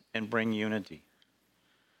peace and bring unity.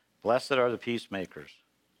 Blessed are the peacemakers.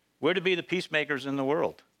 We're to be the peacemakers in the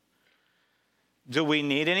world. Do we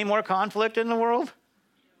need any more conflict in the world?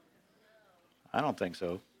 I don't think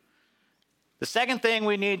so. The second thing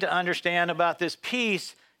we need to understand about this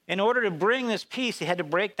peace, in order to bring this peace, he had to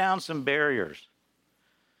break down some barriers.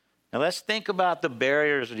 Now let's think about the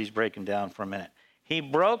barriers that he's breaking down for a minute. He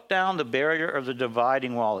broke down the barrier of the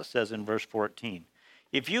dividing wall, it says in verse 14.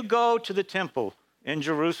 If you go to the temple in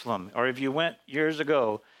Jerusalem, or if you went years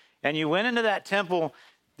ago, and you went into that temple,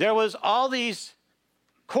 there was all these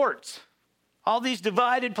courts, all these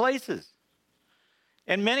divided places.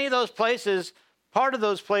 And many of those places, part of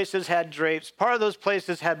those places had drapes, part of those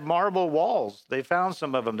places had marble walls. They found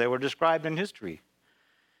some of them. They were described in history.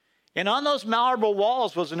 And on those marble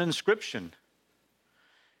walls was an inscription.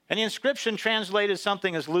 And the inscription translated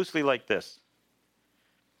something as loosely like this.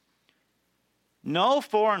 No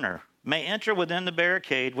foreigner may enter within the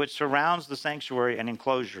barricade which surrounds the sanctuary and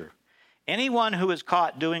enclosure. Anyone who is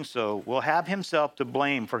caught doing so will have himself to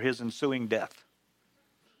blame for his ensuing death.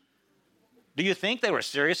 Do you think they were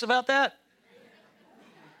serious about that?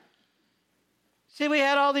 See, we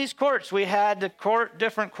had all these courts. We had the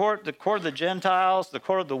different court, the court of the Gentiles, the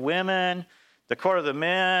court of the women, the court of the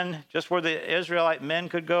men, just where the Israelite men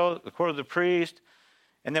could go, the court of the priest.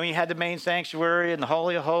 And then we had the main sanctuary and the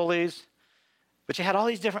Holy of Holies. But you had all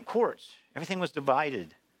these different courts. Everything was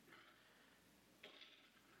divided.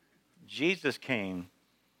 Jesus came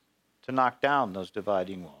to knock down those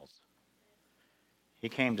dividing walls. He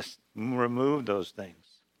came to remove those things.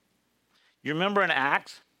 You remember in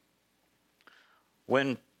Acts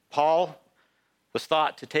when Paul was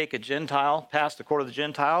thought to take a Gentile past the court of the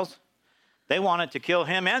Gentiles? They wanted to kill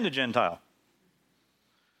him and the Gentile.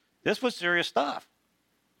 This was serious stuff.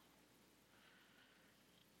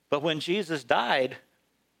 But when Jesus died,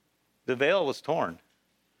 the veil was torn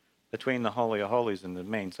between the Holy of Holies and the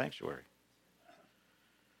main sanctuary.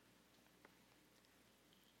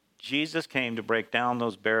 Jesus came to break down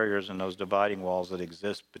those barriers and those dividing walls that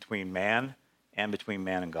exist between man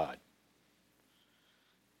and God.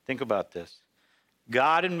 Think about this.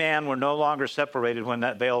 God and man were no longer separated when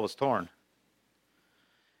that veil was torn.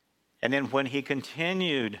 And then when he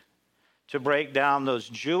continued to break down those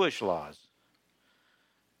Jewish laws,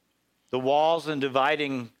 the walls and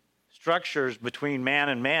dividing structures between man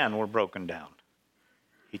and man were broken down.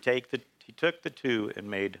 He took the two and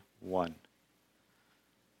made one.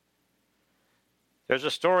 There's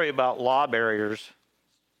a story about law barriers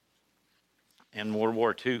in World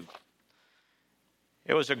War II.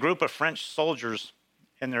 It was a group of French soldiers,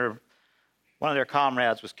 and one of their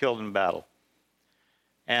comrades was killed in battle.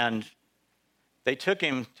 And they took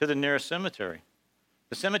him to the nearest cemetery.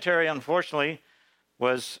 The cemetery, unfortunately,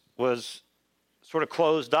 was sort of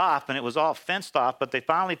closed off, and it was all fenced off, but they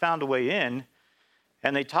finally found a way in,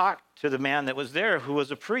 and they talked to the man that was there, who was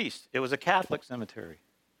a priest. It was a Catholic cemetery.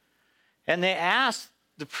 And they asked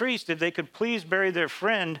the priest if they could please bury their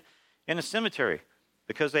friend in a cemetery,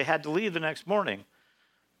 because they had to leave the next morning.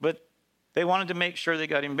 But they wanted to make sure they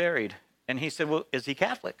got him buried. And he said, well, is he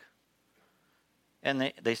Catholic?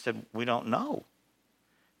 And they said, we don't know.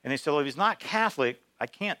 And they said, well, if he's not Catholic,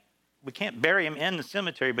 we can't bury him in the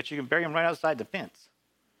cemetery, but you can bury him right outside the fence.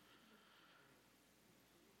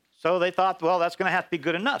 So they thought, well, that's going to have to be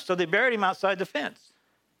good enough. So they buried him outside the fence.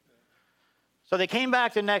 So they came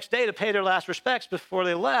back the next day to pay their last respects before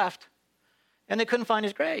they left, and they couldn't find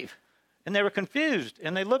his grave. And they were confused,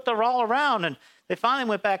 and they looked all around, and they finally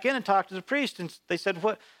went back in and talked to the priest, and they said,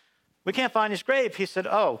 "What? We can't find his grave." He said,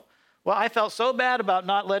 "Oh, well, I felt so bad about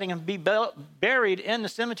not letting him be buried in the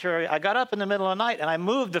cemetery. I got up in the middle of the night, and I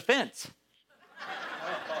moved the fence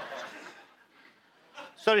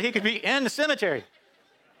so that he could be in the cemetery."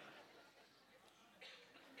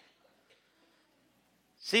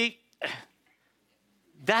 See,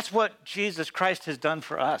 that's what Jesus Christ has done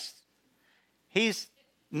for us. He's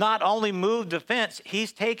not only moved the fence,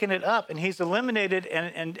 he's taken it up and he's eliminated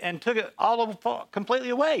and took it all completely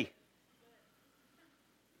away.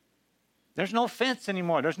 There's no fence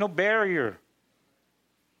anymore. There's no barrier.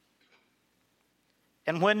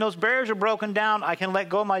 And when those barriers are broken down, I can let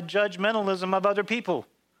go of my judgmentalism of other people.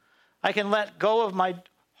 I can let go of my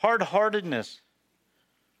hard-heartedness.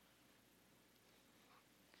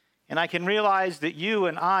 And I can realize that you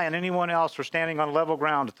and I and anyone else are standing on level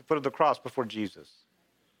ground at the foot of the cross before Jesus.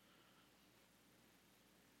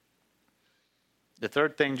 The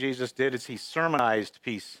third thing Jesus did is he sermonized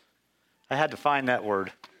peace. I had to find that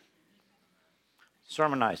word.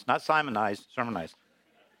 Sermonized, not Simonized, sermonized.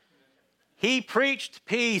 He preached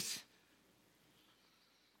peace.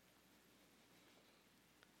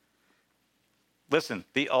 Listen,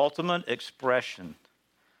 the ultimate expression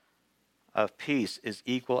of peace is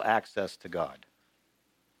equal access to God.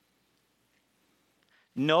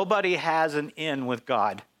 Nobody has an in with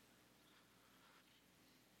God.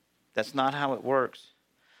 That's not how it works.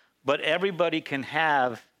 But everybody can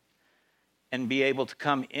have and be able to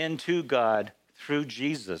come into God through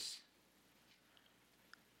Jesus.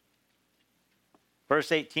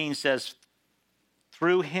 Verse 18 says,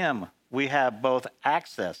 through him we have both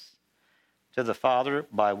access to the Father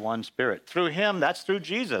by one Spirit. Through him, that's through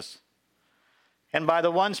Jesus. And by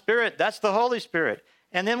the one Spirit, that's the Holy Spirit.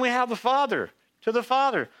 And then we have the Father, to the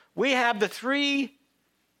Father. We have the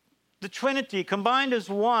Trinity combined as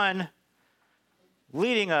one,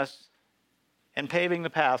 leading us and paving the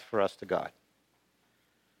path for us to God.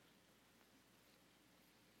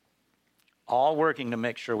 All working to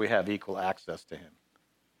make sure we have equal access to him.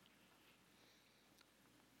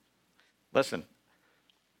 Listen,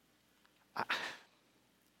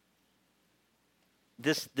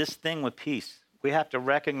 this thing with peace, we have to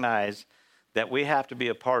recognize that we have to be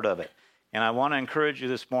a part of it. And I want to encourage you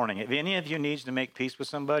this morning, if any of you needs to make peace with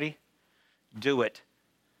somebody, do it.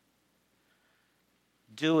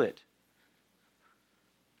 Do it.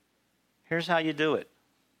 Here's how you do it.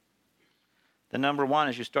 The number one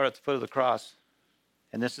is you start at the foot of the cross.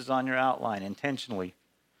 And this is on your outline, intentionally.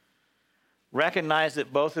 Recognize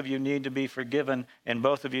that both of you need to be forgiven and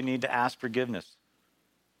both of you need to ask forgiveness.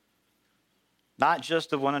 Not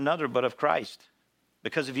just of one another, but of Christ.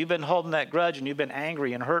 Because if you've been holding that grudge and you've been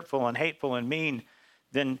angry and hurtful and hateful and mean,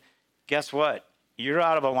 then guess what? You're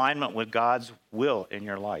out of alignment with God's will in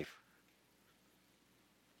your life.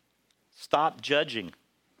 Stop judging.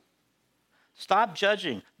 Stop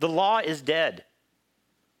judging. The law is dead.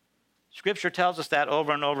 Scripture tells us that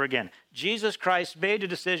over and over again. Jesus Christ made a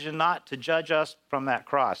decision not to judge us from that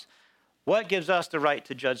cross. What gives us the right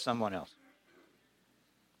to judge someone else?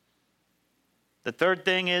 The third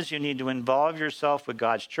thing is you need to involve yourself with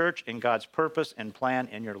God's church and God's purpose and plan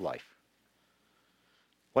in your life.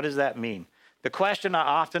 What does that mean? The question I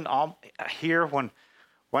often hear when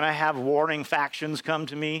I have warring factions come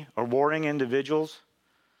to me or warring individuals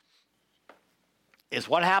is,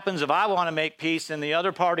 what happens if I want to make peace and the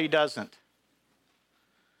other party doesn't?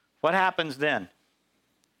 What happens then?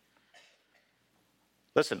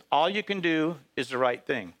 Listen, all you can do is the right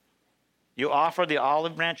thing. You offer the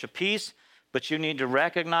olive branch of peace, but you need to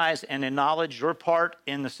recognize and acknowledge your part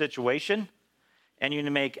in the situation, and you need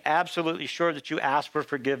to make absolutely sure that you ask for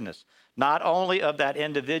forgiveness, not only of that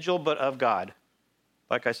individual, but of God,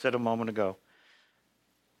 like I said a moment ago.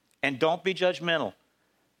 And don't be judgmental.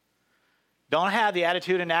 Don't have the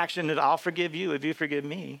attitude and action that I'll forgive you if you forgive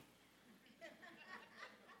me.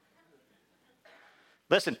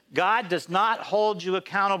 Listen, God does not hold you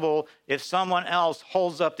accountable if someone else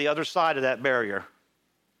holds up the other side of that barrier.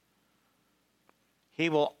 He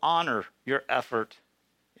will honor your effort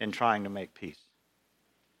in trying to make peace.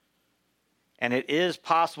 And it is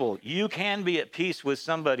possible. You can be at peace with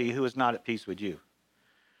somebody who is not at peace with you.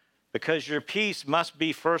 Because your peace must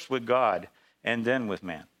be first with God and then with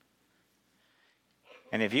man.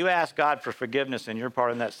 And if you ask God for forgiveness and you're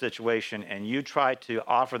part in that situation and you try to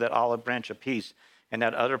offer that olive branch of peace and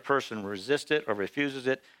that other person resists it or refuses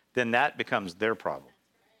it, then that becomes their problem.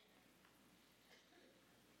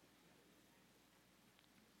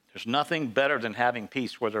 There's nothing better than having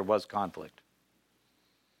peace where there was conflict.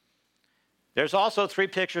 There's also 3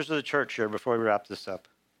 pictures of the church here before we wrap this up.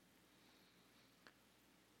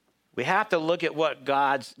 We have to look at what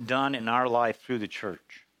God's done in our life through the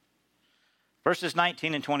church. Verses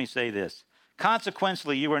 19 and 20 say this: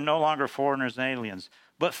 consequently, you are no longer foreigners and aliens,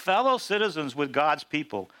 but fellow citizens with God's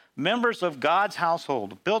people, members of God's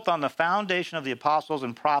household, built on the foundation of the apostles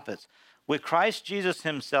and prophets, with Christ Jesus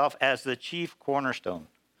himself as the chief cornerstone.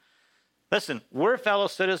 Listen, we're fellow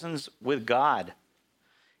citizens with God.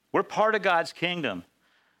 We're part of God's kingdom.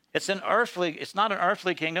 It's not an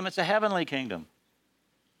earthly kingdom, it's a heavenly kingdom.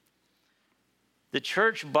 The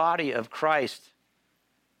church body of Christ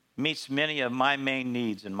meets many of my main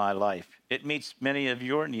needs in my life. It meets many of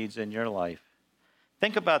your needs in your life.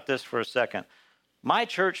 Think about this for a second. My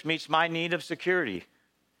church meets my need of security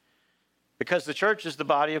because the church is the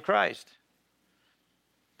body of Christ.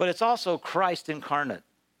 But it's also Christ incarnate.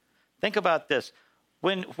 Think about this.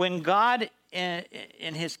 When God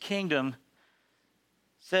in his kingdom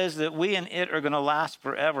says that we and it are going to last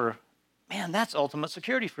forever, man, that's ultimate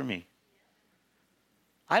security for me.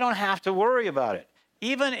 I don't have to worry about it.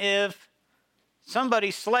 Even if somebody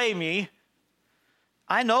slay me,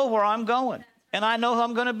 I know where I'm going, and I know who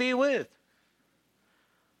I'm going to be with.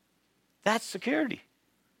 That's security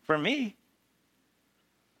for me.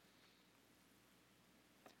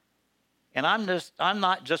 And I'm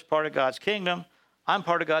not just part of God's kingdom, I'm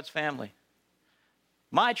part of God's family.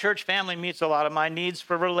 My church family meets a lot of my needs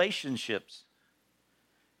for relationships.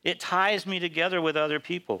 It ties me together with other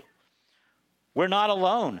people. We're not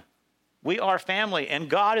alone. We are family, and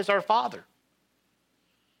God is our Father.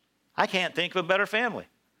 I can't think of a better family.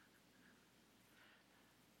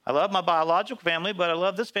 I love my biological family, but I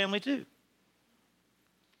love this family too.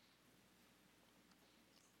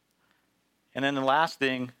 And then the last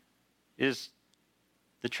thing is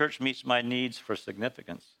the church meets my needs for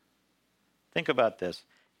significance. Think about this.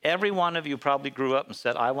 Every one of you probably grew up and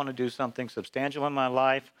said, I want to do something substantial in my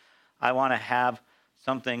life. I want to have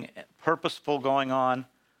something purposeful going on.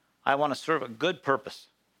 I want to serve a good purpose.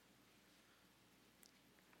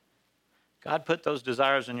 God put those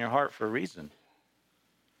desires in your heart for a reason.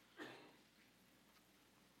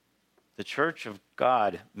 The church of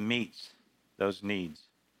God meets those needs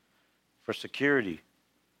for security,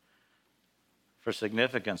 for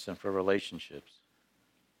significance, and for relationships.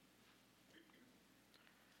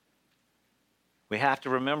 We have to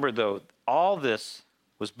remember, though, all this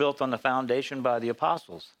was built on the foundation by the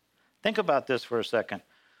apostles. Think about this for a second.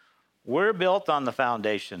 We're built on the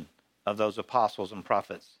foundation of those apostles and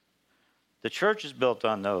prophets. The church is built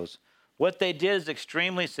on those. What they did is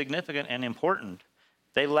extremely significant and important.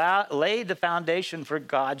 They laid the foundation for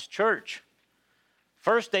God's church.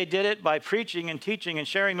 First, they did it by preaching and teaching and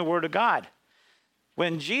sharing the word of God.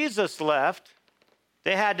 When Jesus left,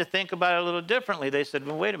 they had to think about it a little differently. They said,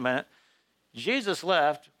 well, wait a minute. Jesus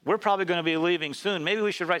left. We're probably going to be leaving soon. Maybe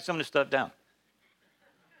we should write some of this stuff down.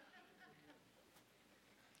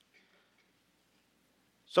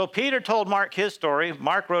 So Peter told Mark his story.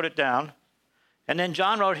 Mark wrote it down. And then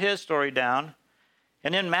John wrote his story down.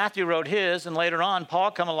 And then Matthew wrote his. And later on,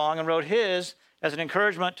 Paul came along and wrote his as an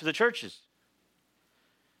encouragement to the churches.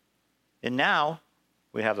 And now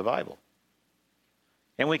we have the Bible.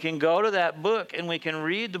 And we can go to that book and we can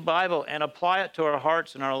read the Bible and apply it to our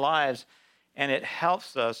hearts and our lives. And it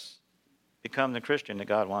helps us become the Christian that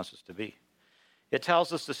God wants us to be. It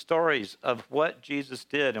tells us the stories of what Jesus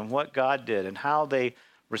did and what God did and how they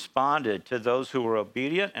responded to those who were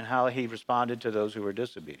obedient and how he responded to those who were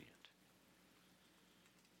disobedient.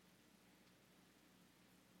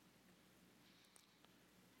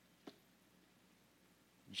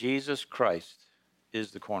 Jesus Christ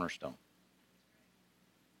is the cornerstone.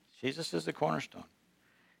 Jesus is the cornerstone.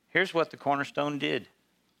 Here's what the cornerstone did.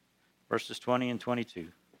 Verses 20 and 22,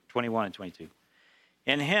 21 and 22.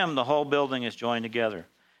 In him, the whole building is joined together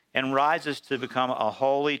and rises to become a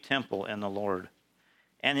holy temple in the Lord.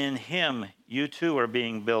 And in him, you too are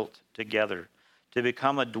being built together to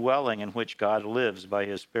become a dwelling in which God lives by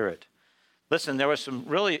his Spirit. Listen, there were some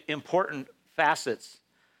really important facets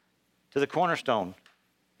to the cornerstone,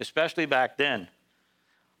 especially back then.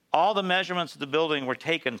 All the measurements of the building were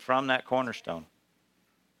taken from that cornerstone.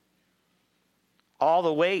 All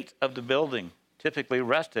the weight of the building typically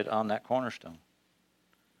rested on that cornerstone.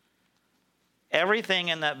 Everything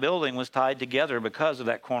in that building was tied together because of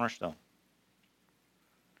that cornerstone.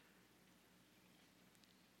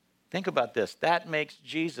 Think about this. That makes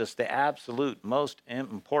Jesus the absolute most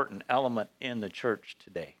important element in the church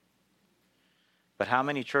today. But how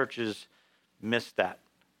many churches miss that?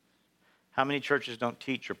 How many churches don't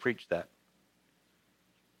teach or preach that?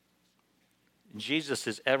 Jesus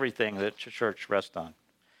is everything that the church rests on.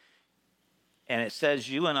 And it says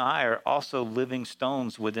you and I are also living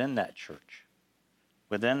stones within that church,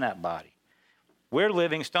 within that body. We're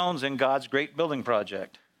living stones in God's great building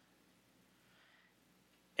project.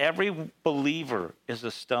 Every believer is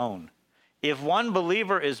a stone. If one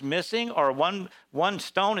believer is missing or one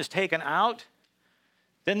stone is taken out,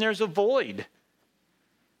 then there's a void.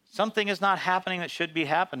 Something is not happening that should be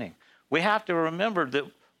happening. We have to remember that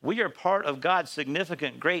we are part of God's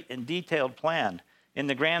significant, great, and detailed plan in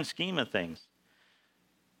the grand scheme of things.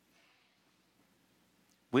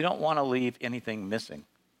 We don't want to leave anything missing.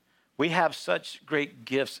 We have such great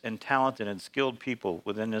gifts and talented and skilled people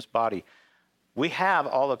within this body. We have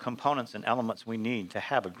all the components and elements we need to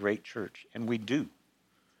have a great church, and we do.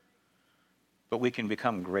 But we can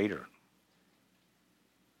become greater.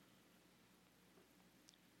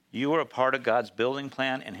 You are a part of God's building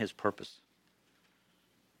plan and his purpose.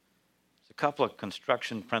 There's a couple of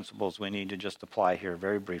construction principles we need to just apply here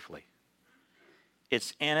very briefly.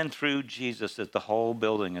 It's in and through Jesus that the whole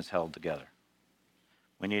building is held together.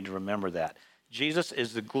 We need to remember that. Jesus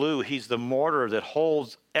is the glue. He's the mortar that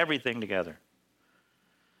holds everything together.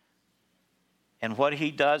 And what he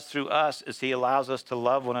does through us is he allows us to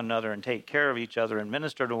love one another and take care of each other and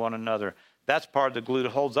minister to one another. That's part of the glue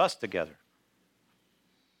that holds us together.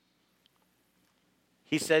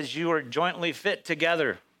 He says you are jointly fit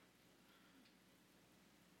together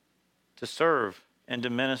to serve and to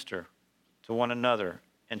minister to one another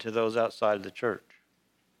and to those outside of the church.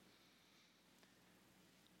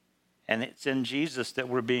 And it's in Jesus that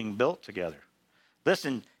we're being built together.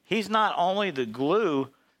 Listen, he's not only the glue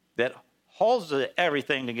that holds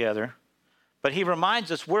everything together, but he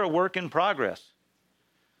reminds us we're a work in progress.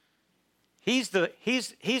 He's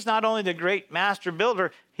not only the great master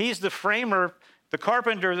builder, he's the framer, the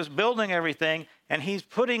carpenter that's building everything, and he's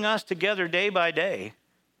putting us together day by day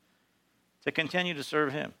to continue to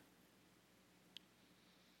serve him.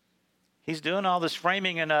 He's doing all this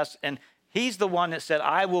framing in us, and he's the one that said,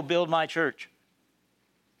 I will build my church.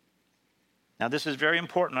 Now, this is very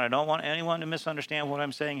important. I don't want anyone to misunderstand what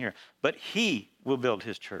I'm saying here. But he will build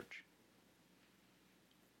his church.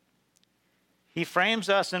 He frames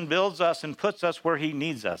us and builds us and puts us where he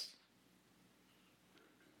needs us.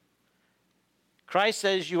 Christ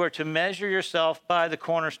says you are to measure yourself by the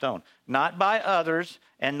cornerstone, not by others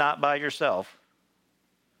and not by yourself,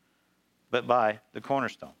 but by the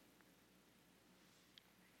cornerstone.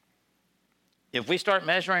 If we start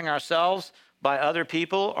measuring ourselves by other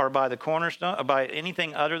people or by the cornerstone, or by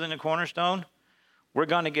anything other than the cornerstone, we're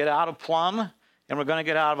going to get out of plumb, and we're going to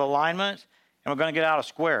get out of alignment, and we're going to get out of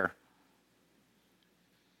square.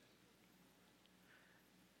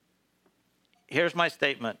 Here's my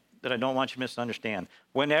statement that I don't want you to misunderstand.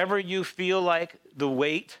 Whenever you feel like the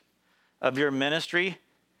weight of your ministry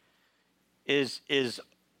is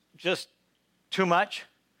just too much,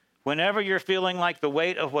 whenever you're feeling like the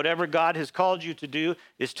weight of whatever God has called you to do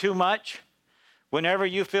is too much, whenever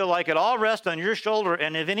you feel like it all rests on your shoulder,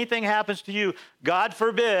 and if anything happens to you, God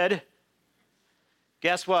forbid,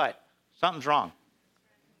 guess what? Something's wrong.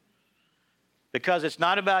 Because it's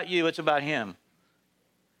not about you, it's about him.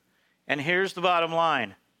 And here's the bottom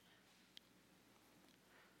line.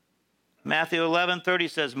 Matthew 11:30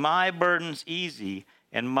 says, my burden's easy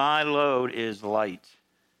and my load is light.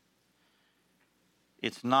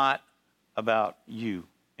 It's not about you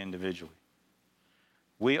individually.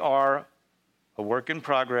 We are a work in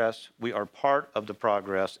progress. We are part of the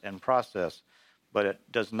progress and process, but it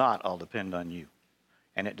does not all depend on you.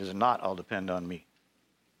 And it does not all depend on me.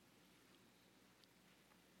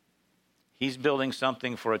 He's building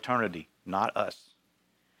something for eternity, not us.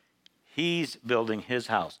 He's building his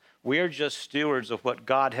house. We are just stewards of what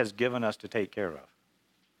God has given us to take care of.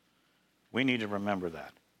 We need to remember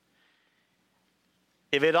that.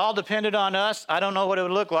 If it all depended on us, I don't know what it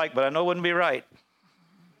would look like, but I know it wouldn't be right.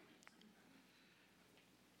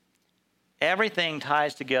 Everything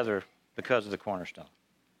ties together because of the cornerstone.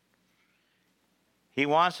 He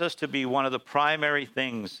wants us to be one of the primary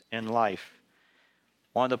things in life.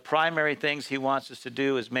 One of the primary things he wants us to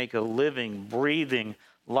do is make a living, breathing,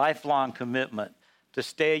 lifelong commitment to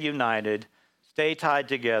stay united, stay tied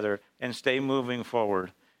together, and stay moving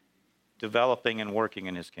forward, developing and working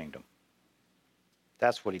in his kingdom.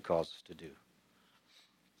 That's what he calls us to do.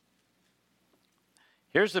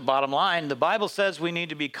 Here's the bottom line. The Bible says we need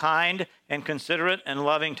to be kind and considerate and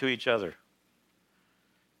loving to each other.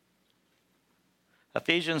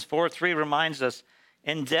 Ephesians 4:3 reminds us,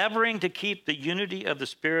 endeavoring to keep the unity of the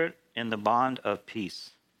Spirit in the bond of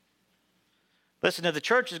peace. Listen, if the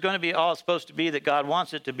church is going to be all it's supposed to be that God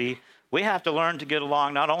wants it to be, we have to learn to get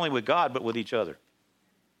along not only with God, but with each other.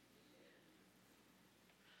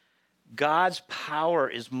 God's power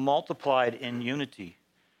is multiplied in unity.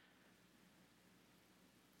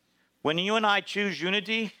 When you and I choose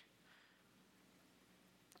unity,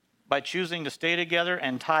 by choosing to stay together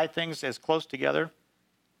and tie things as close together,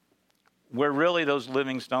 we're really those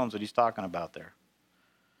living stones that he's talking about there.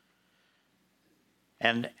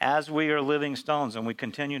 And as we are living stones and we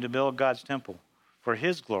continue to build God's temple for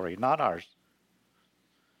his glory, not ours,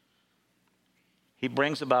 he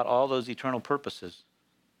brings about all those eternal purposes.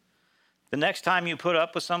 The next time you put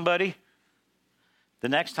up with somebody, the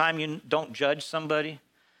next time you don't judge somebody,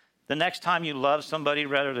 the next time you love somebody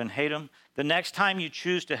rather than hate them, the next time you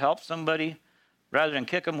choose to help somebody rather than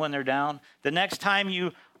kick them when they're down, the next time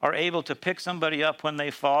you are able to pick somebody up when they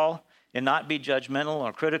fall and not be judgmental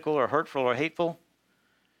or critical or hurtful or hateful,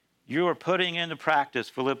 you are putting into practice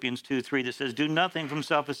Philippians 2:3 that says, do nothing from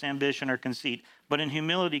selfish ambition or conceit, but in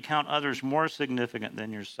humility count others more significant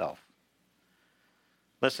than yourself.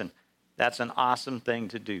 Listen, that's an awesome thing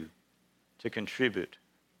to do, to contribute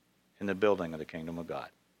in the building of the kingdom of God.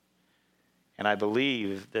 And I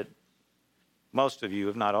believe that most of you,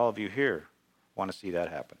 if not all of you here, want to see that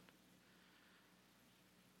happen.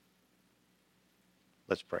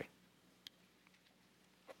 Let's pray.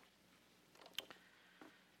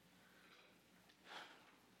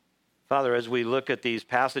 Father, as we look at these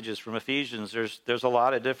passages from Ephesians, there's a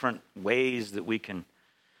lot of different ways that we can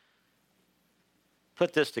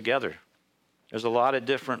put this together. There's a lot of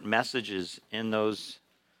different messages in those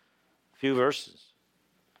few verses.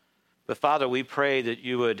 But Father, we pray that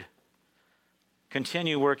you would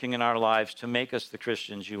continue working in our lives to make us the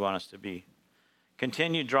Christians you want us to be.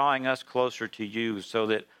 Continue drawing us closer to you so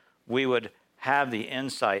that we would have the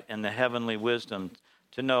insight and the heavenly wisdom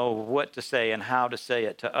to know what to say and how to say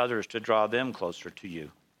it to others to draw them closer to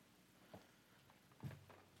you.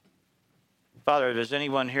 Father, if there's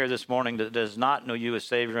anyone here this morning that does not know you as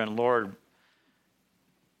Savior and Lord,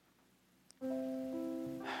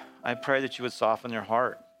 I pray that you would soften their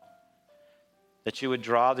heart, that you would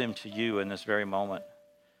draw them to you in this very moment,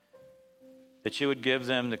 that you would give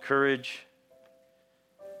them the courage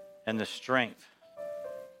and the strength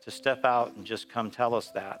to step out and just come tell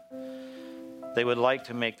us that. They would like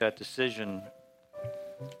to make that decision.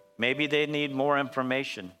 Maybe they need more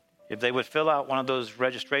information. If they would fill out one of those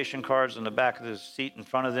registration cards on the back of the seat in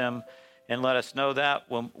front of them and let us know that,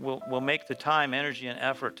 we'll make the time, energy, and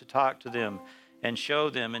effort to talk to them and show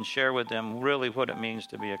them and share with them really what it means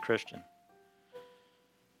to be a Christian.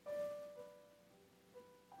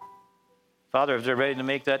 Father, if they're ready to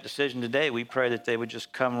make that decision today, we pray that they would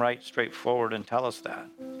just come right straight forward and tell us that.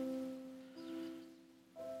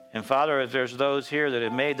 And Father, if there's those here that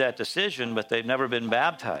have made that decision, but they've never been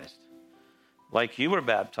baptized, like you were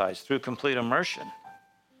baptized through complete immersion,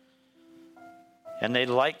 and they'd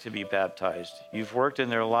like to be baptized, you've worked in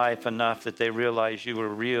their life enough that they realize you were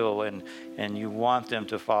real and you want them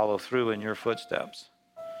to follow through in your footsteps.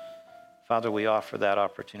 Father, we offer that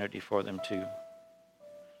opportunity for them too.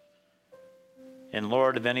 And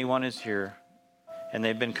Lord, if anyone is here and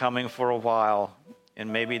they've been coming for a while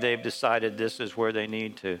and maybe they've decided this is where they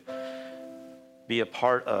need to be a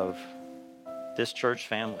part of this church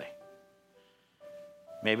family,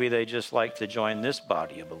 maybe they just like to join this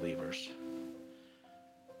body of believers,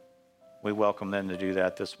 we welcome them to do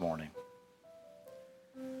that this morning.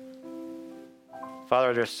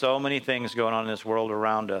 Father, there's so many things going on in this world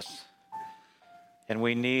around us. And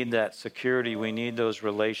we need that security. We need those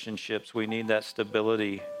relationships. We need that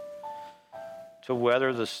stability to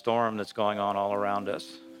weather the storm that's going on all around us.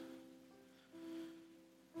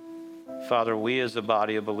 Father, we as a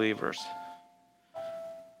body of believers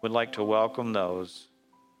would like to welcome those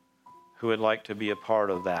who would like to be a part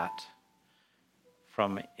of that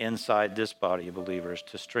from inside this body of believers,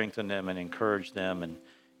 to strengthen them and encourage them and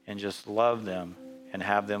just love them and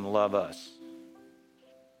have them love us.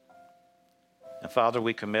 And Father,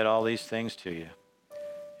 we commit all these things to you.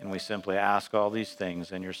 And we simply ask all these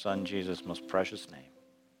things in your Son, Jesus' most precious name.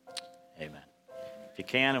 Amen. If you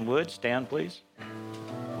can and would, stand, please.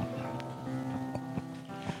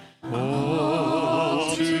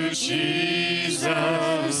 Oh, to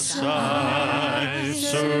Jesus I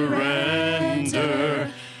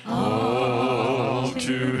surrender. Oh,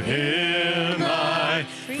 to him I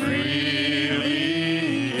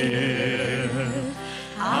freely give.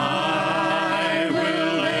 I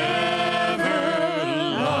will ever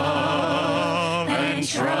love and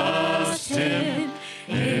trust him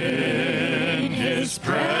in his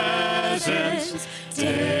presence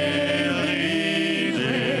daily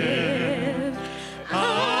live.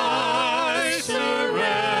 I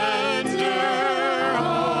surrender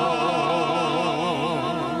all.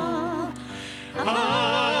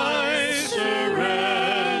 I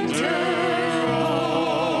surrender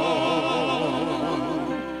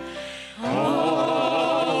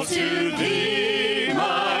all to thee,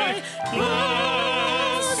 my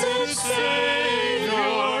blessed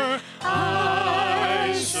Savior.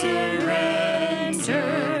 I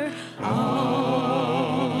surrender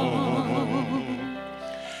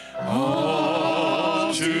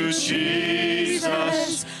all to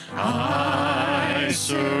Jesus. I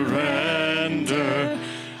surrender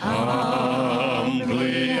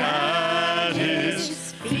humbly at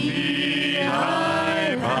his feet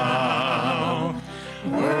I bow.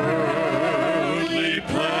 Worldly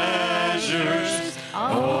pleasures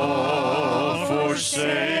all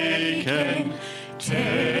forsaken,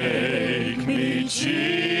 take me,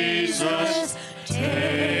 Jesus,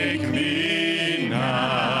 take me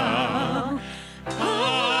now.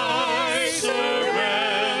 I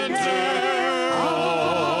surrender all.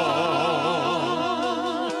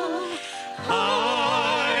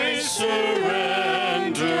 I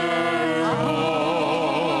surrender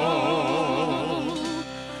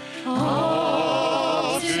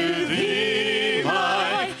all to thee,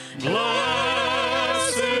 my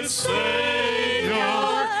blessed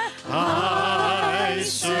Savior. I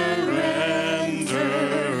surrender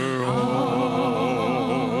all.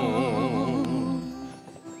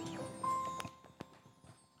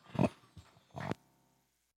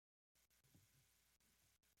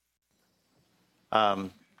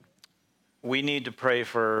 We need to pray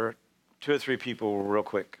for 2 or 3 people real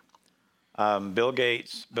quick. Bill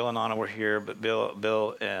Gates, Bill and Anna were here, but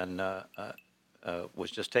Bill and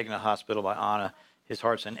was just taken to the hospital by Anna. His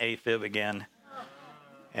heart's in AFib again,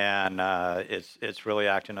 and it's really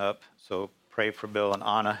acting up. So pray for Bill and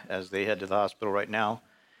Anna as they head to the hospital right now.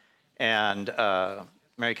 And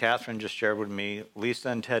Mary Catherine just shared with me, Lisa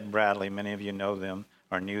and Ted Bradley, many of you know them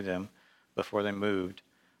or knew them before they moved.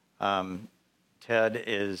 Ted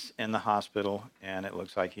is in the hospital, and it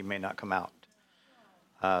looks like he may not come out.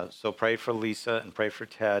 So pray for Lisa and pray for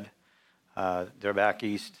Ted. They're back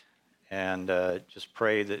east, and just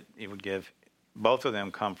pray that he would give both of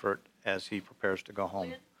them comfort as he prepares to go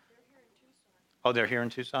home. They're here in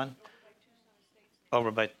Tucson? Over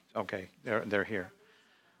by, okay, they're here.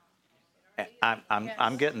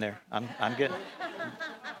 I'm getting there. I'm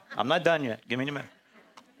not done yet. Give me a minute.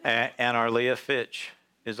 And our Leah Fitch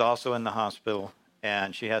is also in the hospital,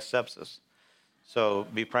 and she has sepsis. So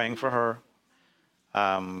be praying for her.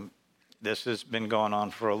 This has been going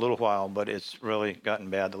on for a little while, but it's really gotten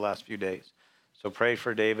bad the last few days. So pray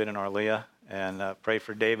for David and Arleah, and pray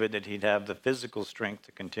for David that he'd have the physical strength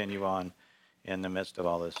to continue on in the midst of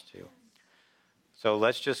all this too. So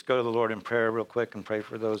let's just go to the Lord in prayer real quick and pray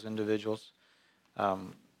for those individuals.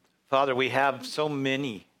 Father, we have so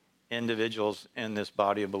many individuals in this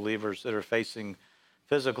body of believers that are facing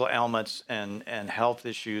physical ailments and health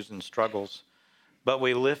issues and struggles. But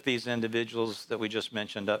we lift these individuals that we just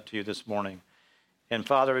mentioned up to you this morning. And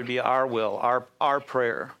Father, it would be our will, our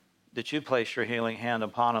prayer, that you place your healing hand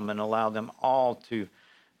upon them and allow them all to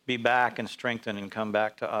be back and strengthened and come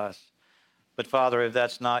back to us. But Father, if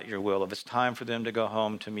that's not your will, if it's time for them to go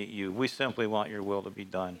home to meet you, we simply want your will to be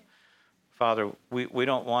done. Father, we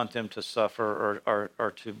don't want them to suffer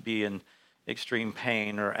or to be in extreme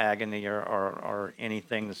pain or agony or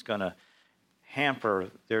anything that's going to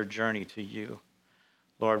hamper their journey to you.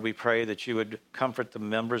 Lord, we pray that you would comfort the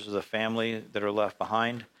members of the family that are left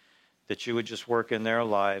behind, that you would just work in their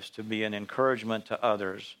lives to be an encouragement to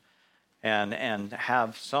others, and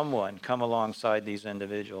have someone come alongside these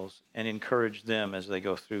individuals and encourage them as they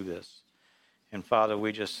go through this. And Father,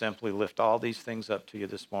 we just simply lift all these things up to you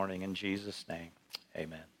this morning in Jesus' name.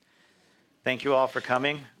 Amen. Thank you all for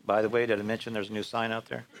coming. By the way, did I mention there's a new sign out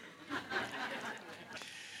there?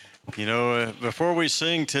 You know, before we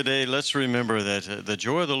sing today, let's remember that the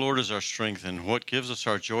joy of the Lord is our strength, and what gives us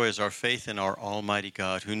our joy is our faith in our Almighty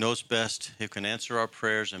God, who knows best, who can answer our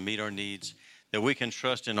prayers and meet our needs, that we can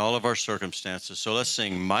trust in all of our circumstances. So let's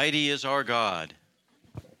sing, Mighty is Our God.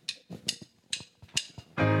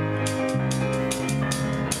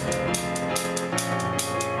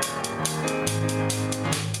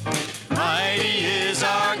 Mighty is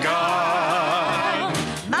our God,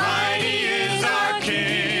 mighty is our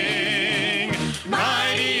King,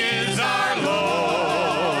 mighty is our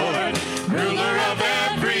Lord, ruler of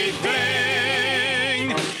everything.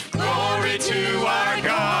 Glory to our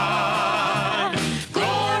God,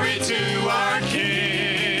 glory to our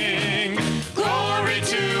King, glory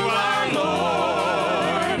to our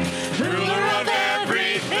Lord, ruler of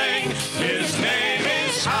everything. His name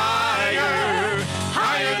is higher,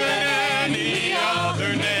 higher than any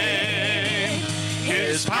other name.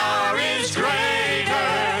 His power is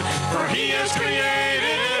greater, for he has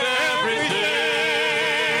created everything.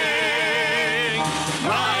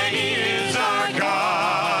 Mighty is our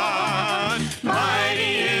God,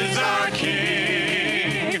 mighty is our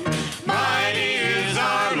King, mighty is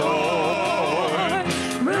our Lord,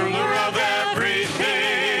 ruler of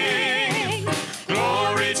everything.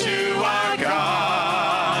 Glory to our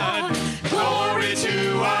God, glory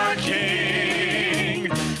to our King,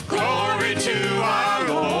 glory to our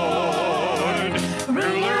Lord,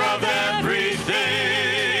 ruler of everything,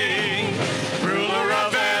 ruler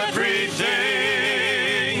of everything,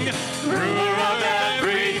 ruler of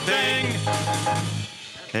everything.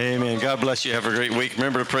 Amen. God bless you. Have a great week.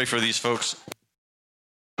 Remember to pray for these folks.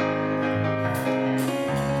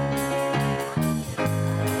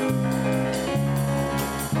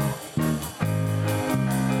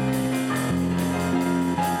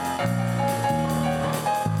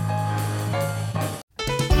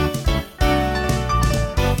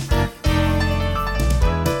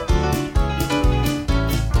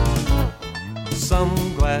 Some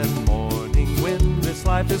glad morning when this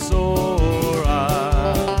life is o'er,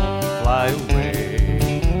 I fly away